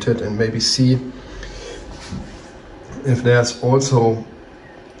generated, and maybe see if there's also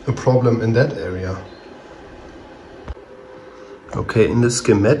a problem in that area. Okay, in the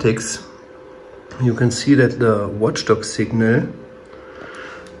schematics you can see that the watchdog signal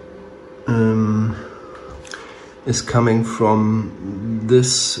is coming from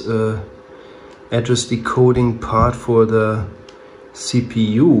this address decoding part for the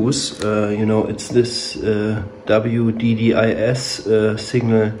CPUs. You know, it's this WDDIS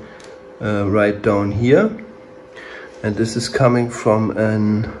signal right down here, and this is coming from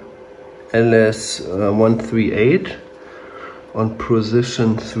an LS138 on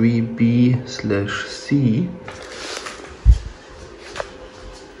position 3B/C,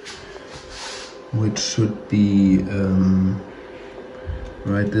 which should be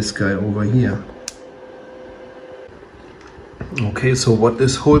right, this guy over here. Okay, so what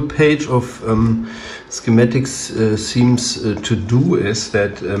this whole page of schematics seems to do is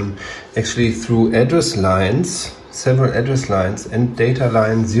that actually through address lines, several address lines and data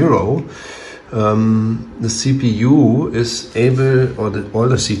line 0, the CPU is able, or all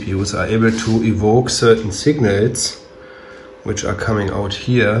the CPUs are able to evoke certain signals which are coming out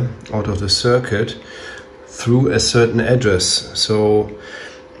here, out of the circuit, through a certain address. So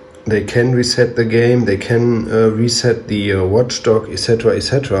they can reset the game, they can reset the watchdog, etc.,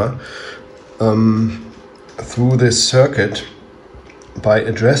 etc., through this circuit by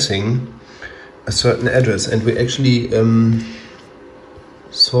addressing a certain address. And we actually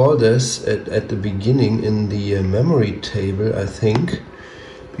saw this at the beginning in the memory table, I think,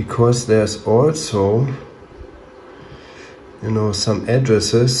 because there's also, you know, some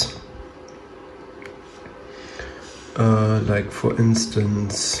addresses, like for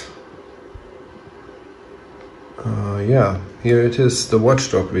instance, yeah, here it is, the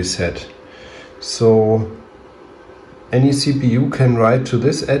watchdog reset. So any CPU can write to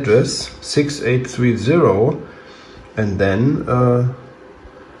this address 6830, and then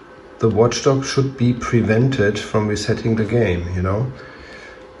the watchdog should be prevented from resetting the game, you know.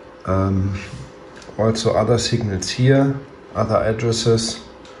 Also other signals here, other addresses,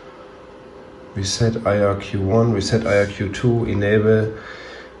 reset IRQ1, reset IRQ2, enable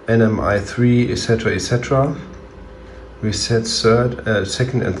NMI3, etc., etc. Reset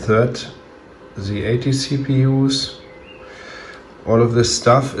second and third Z80 CPUs. All of this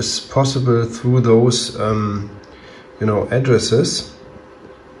stuff is possible through those, you know, addresses.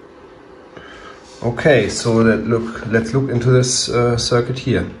 Okay, so let's look into this circuit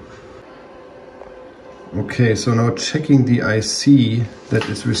here. Okay, so now checking the IC that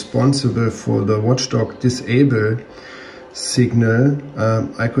is responsible for the watchdog disable signal,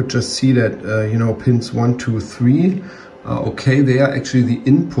 I could just see that, you know, pins 1, 2, 3, okay, they are actually the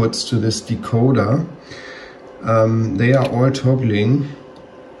inputs to this decoder. They are all toggling.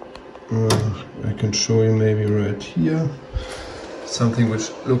 I can show you maybe right here, something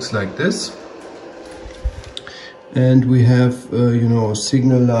which looks like this. And we have, you know,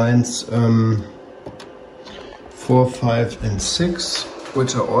 signal lines 4, 5 and 6,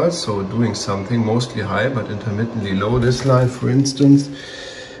 which are also doing something, mostly high but intermittently low. This line, for instance,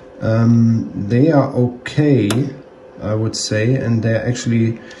 they are okay, I would say, and they're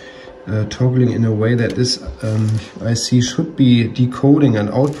actually toggling in a way that this IC should be decoding and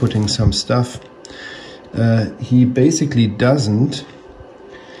outputting some stuff. He basically doesn't.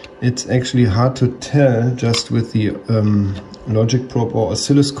 It's actually hard to tell just with the logic probe or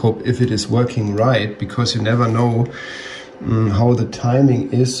oscilloscope if it is working right, because you never know how the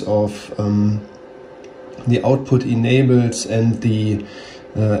timing is of the output enables and the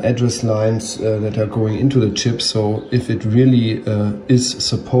address lines that are going into the chip. So if it really is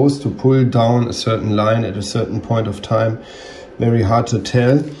supposed to pull down a certain line at a certain point of time, very hard to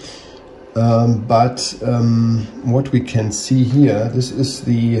tell. But what we can see here, this is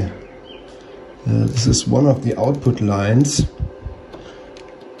one of the output lines.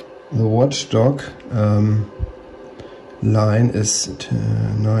 The watchdog line is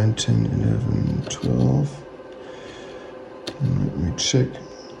 9, 10, 11, 12. Let me check.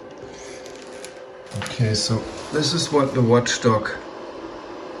 Okay, so this is what the watchdog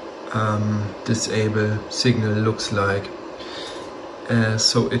disable signal looks like.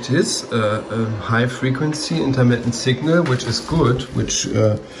 So it is a high frequency intermittent signal, which is good, which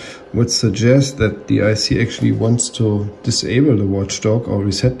would suggest that the IC actually wants to disable the watchdog or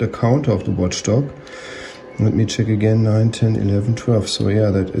reset the counter of the watchdog. Let me check again, 9, 10, 11, 12. So yeah,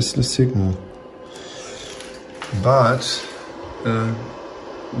 that is the signal. But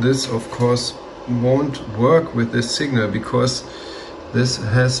this of course won't work with this signal, because this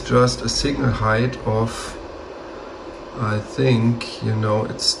has just a signal height of, I think, you know,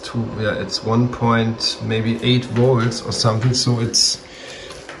 it's 1.8 volts or something, so it's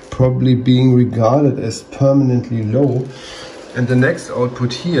probably being regarded as permanently low. And the next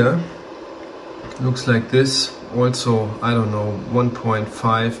output here looks like this, also, I don't know,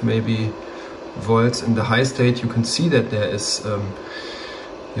 1.5 maybe volts in the high state. You can see that there is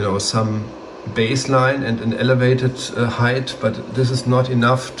you know, some baseline and an elevated height, but this is not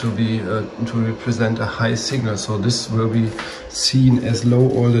enough to be to represent a high signal. So this will be seen as low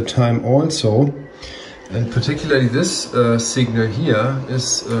all the time also. And particularly this signal here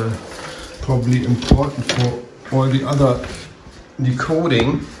is probably important for all the other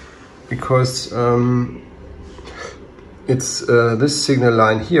decoding, because it's this signal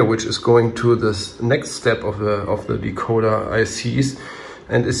line here which is going to this next step of the decoder ICs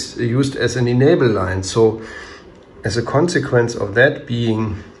and is used as an enable line. So as a consequence of that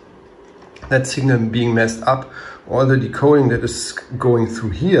signal being messed up, all the decoding that is going through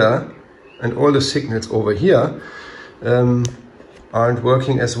here and all the signals over here aren't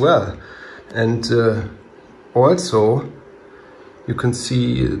working as well. And also you can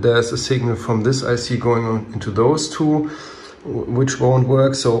see there's a signal from this IC going on into those two, which won't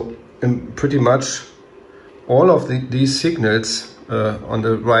work. So pretty much all of these signals on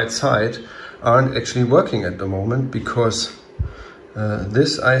the right side aren't actually working at the moment, because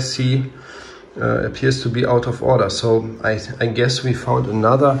this IC appears to be out of order. So I guess we found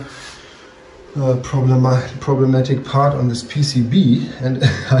another problematic part on this PCB, and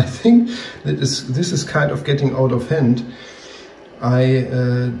I think that this is kind of getting out of hand. I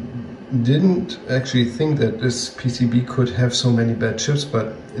didn't actually think that this PCB could have so many bad chips,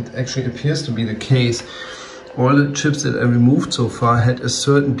 but it actually appears to be the case. All the chips that I removed so far had a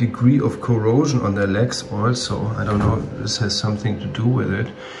certain degree of corrosion on their legs also. I don't know if this has something to do with it.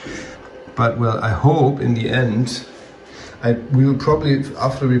 But well, I hope in the end, we will probably,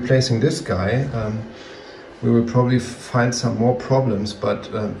 after replacing this guy, we will probably find some more problems, but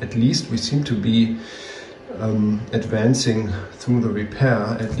at least we seem to be advancing through the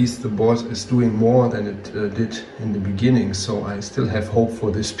repair. At least the board is doing more than it did in the beginning, so I still have hope for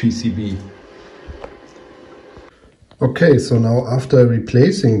this PCB. Okay, so now after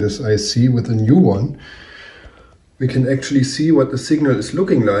replacing this IC with a new one, we can actually see what the signal is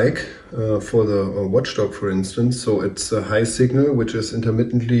looking like for the watchdog, for instance. So it's a high signal which is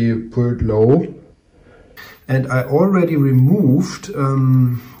intermittently pulled low. And I already removed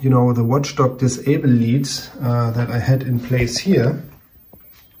you know, the watchdog disable leads that I had in place here.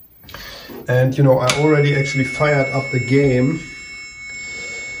 And you know, I already actually fired up the game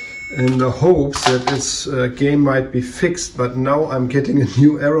in the hopes that this game might be fixed, but now I'm getting a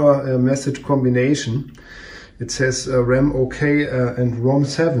new error message combination. It says RAM OK and ROM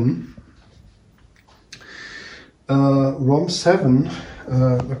 7. ROM 7,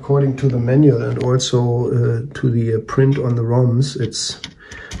 according to the manual and also to the print on the ROMs, it's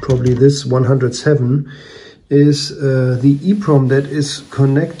probably this 107, is the EEPROM that is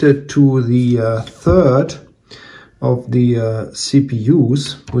connected to the third of the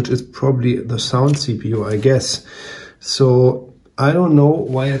CPUs, which is probably the sound CPU, I guess. So I don't know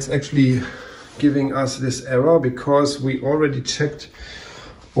why it's actually giving us this error, because we already checked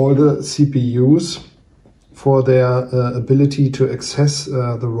all the CPUs for their ability to access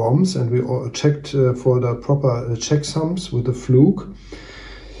the ROMs, and we all checked for the proper checksums with the Fluke.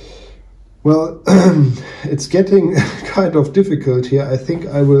 Well, it's getting kind of difficult here. I think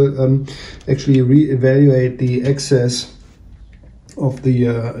I will actually re-evaluate the access of the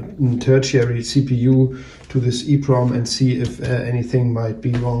tertiary CPU to this EEPROM and see if anything might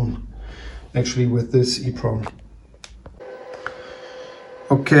be wrong actually with this EEPROM.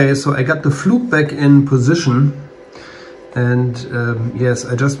 Okay, so I got the Fluke back in position, and yes,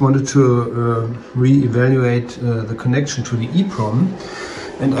 I just wanted to re-evaluate the connection to the EEPROM.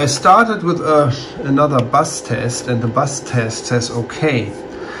 And I started with another bus test, and the bus test says okay.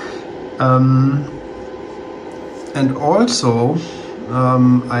 And also,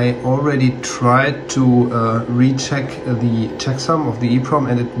 I already tried to recheck the checksum of the EEPROM,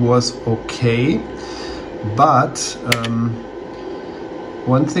 and it was okay. But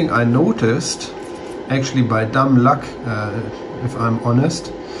one thing I noticed, actually by dumb luck, if I'm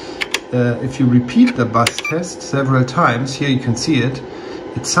honest, if you repeat the bus test several times, here you can see it,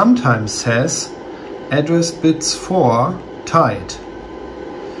 it sometimes says address bits 4 tied.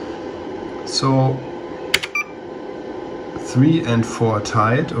 So 3 and 4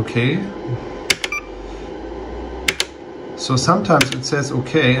 tied, okay. So sometimes it says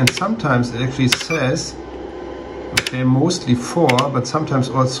okay, and sometimes it actually says okay, mostly 4, but sometimes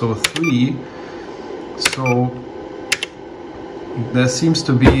also 3. So there seems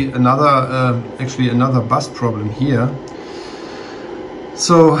to be another, actually another bus problem here.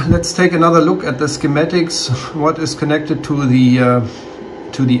 So let's take another look at the schematics. What is connected to the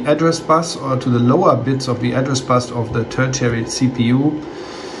address bus, or to the lower bits of the address bus of the tertiary CPU,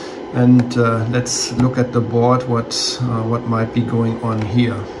 and let's look at the board. What might be going on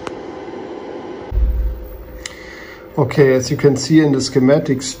here. Okay, as you can see in the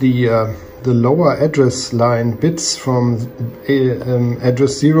schematics, the lower address line bits from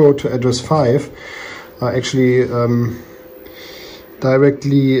address 0 to address 5 are actually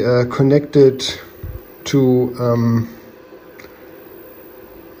directly connected to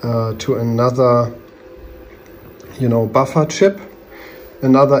another, buffer chip,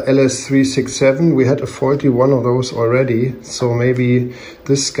 another LS367. We had a faulty one of those already, so maybe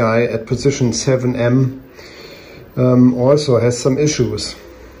this guy at position 7M also has some issues.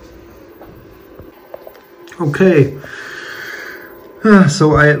 Okay,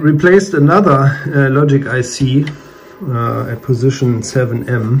 so I replaced another logic IC at position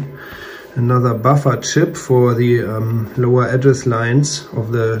 7M, another buffer chip for the lower address lines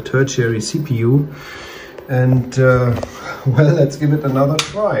of the tertiary CPU, and well, let's give it another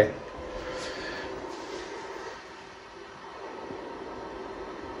try.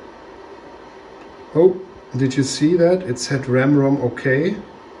 Oh, did you see that? It said RAM-ROM okay.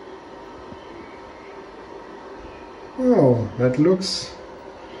 Oh, that looks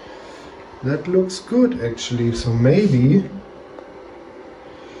good actually. So maybe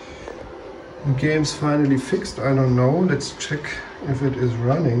the game's finally fixed. I don't know. Let's check if it is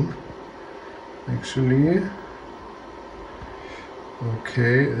running actually.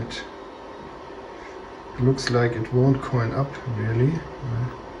 Okay, it looks like it won't coin up really.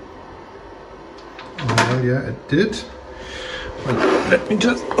 Well, yeah, it did. Well, let me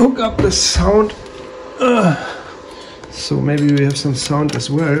just hook up the sound. So maybe we have some sound as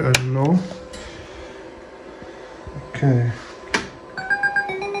well, I don't know. Okay.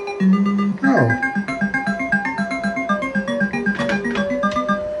 Oh.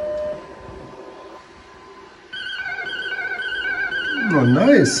 Oh,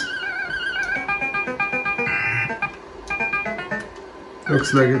 nice.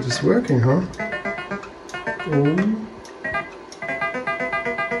 Looks like it is working, huh? Oh.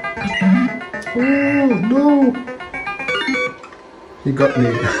 Oh, no. He got me.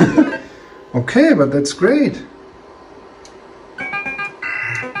 Okay, but that's great.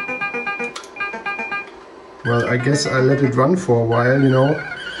 Well, I guess I let it run for a while,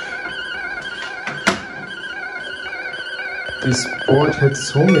 This board had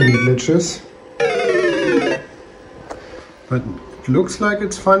so many glitches. But it looks like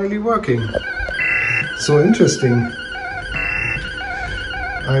it's finally working. So interesting.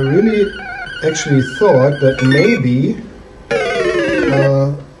 I really actually thought that maybe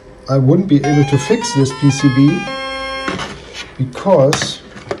I wouldn't be able to fix this PCB because,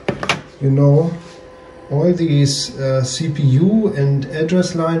 all these CPU and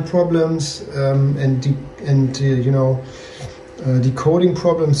address line problems decoding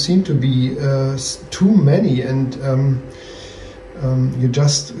problems seem to be too many, and you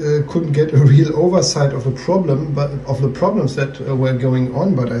just couldn't get a real oversight of the problem, but of the problems that were going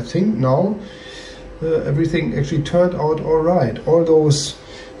on. But I think now everything actually turned out all right. All those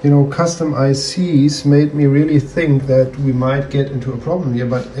custom ICs made me really think that we might get into a problem here,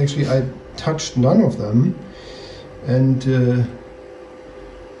 but actually I touched none of them, and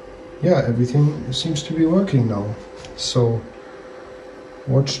yeah, everything seems to be working now. So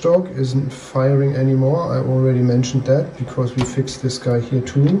Watchdog isn't firing anymore. I already mentioned that because we fixed this guy here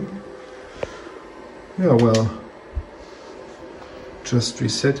too. Yeah, well, just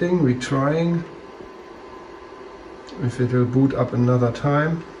resetting, retrying. If it will boot up another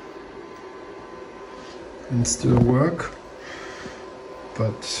time and still work.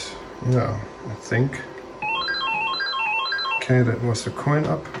 But yeah, I think. Okay, that was the coin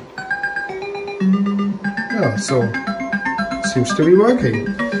up. Yeah, so seems to be working.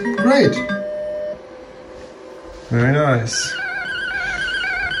 Great. Very nice.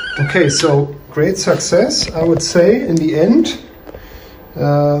 Okay, so great success, I would say, in the end.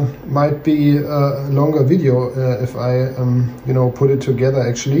 Might be a longer video if I put it together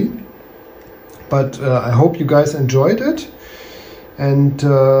actually. But I hope you guys enjoyed it. And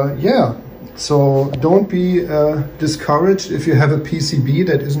yeah, so don't be discouraged if you have a PCB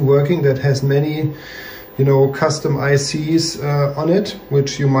that isn't working, that has many custom ICs on it,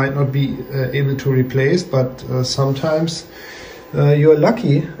 which you might not be able to replace, but sometimes you're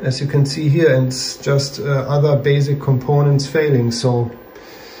lucky, as you can see here, and it's just other basic components failing. So,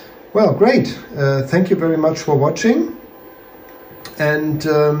 well, great. Thank you very much for watching. And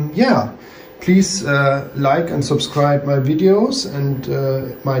yeah, please like and subscribe my videos and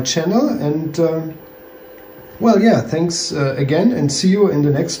my channel. And well, yeah, thanks again, and see you in the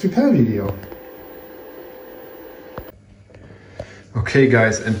next repair video. Okay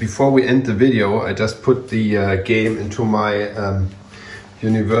guys, and before we end the video, I just put the game into my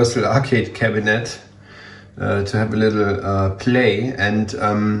universal arcade cabinet to have a little play. And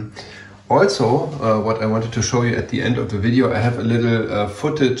also what I wanted to show you at the end of the video, I have a little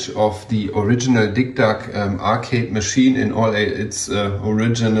footage of the original DigDug arcade machine in all its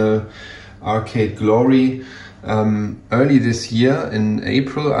original arcade glory. Early this year in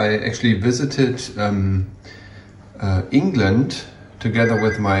April, I actually visited England together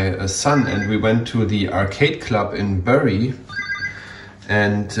with my son, and we went to the arcade club in Bury,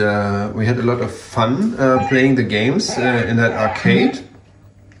 and we had a lot of fun playing the games in that arcade.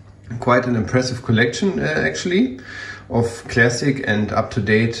 Quite an impressive collection actually of classic and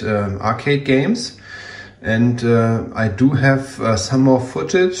up-to-date arcade games. And I do have some more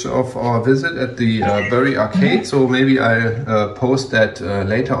footage of our visit at the Bury arcade, so maybe I'll post that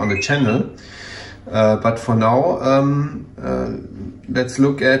later on the channel. But for now, let's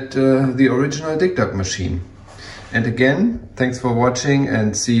look at the original DigDug machine. And again, thanks for watching,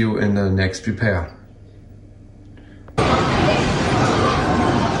 and see you in the next repair.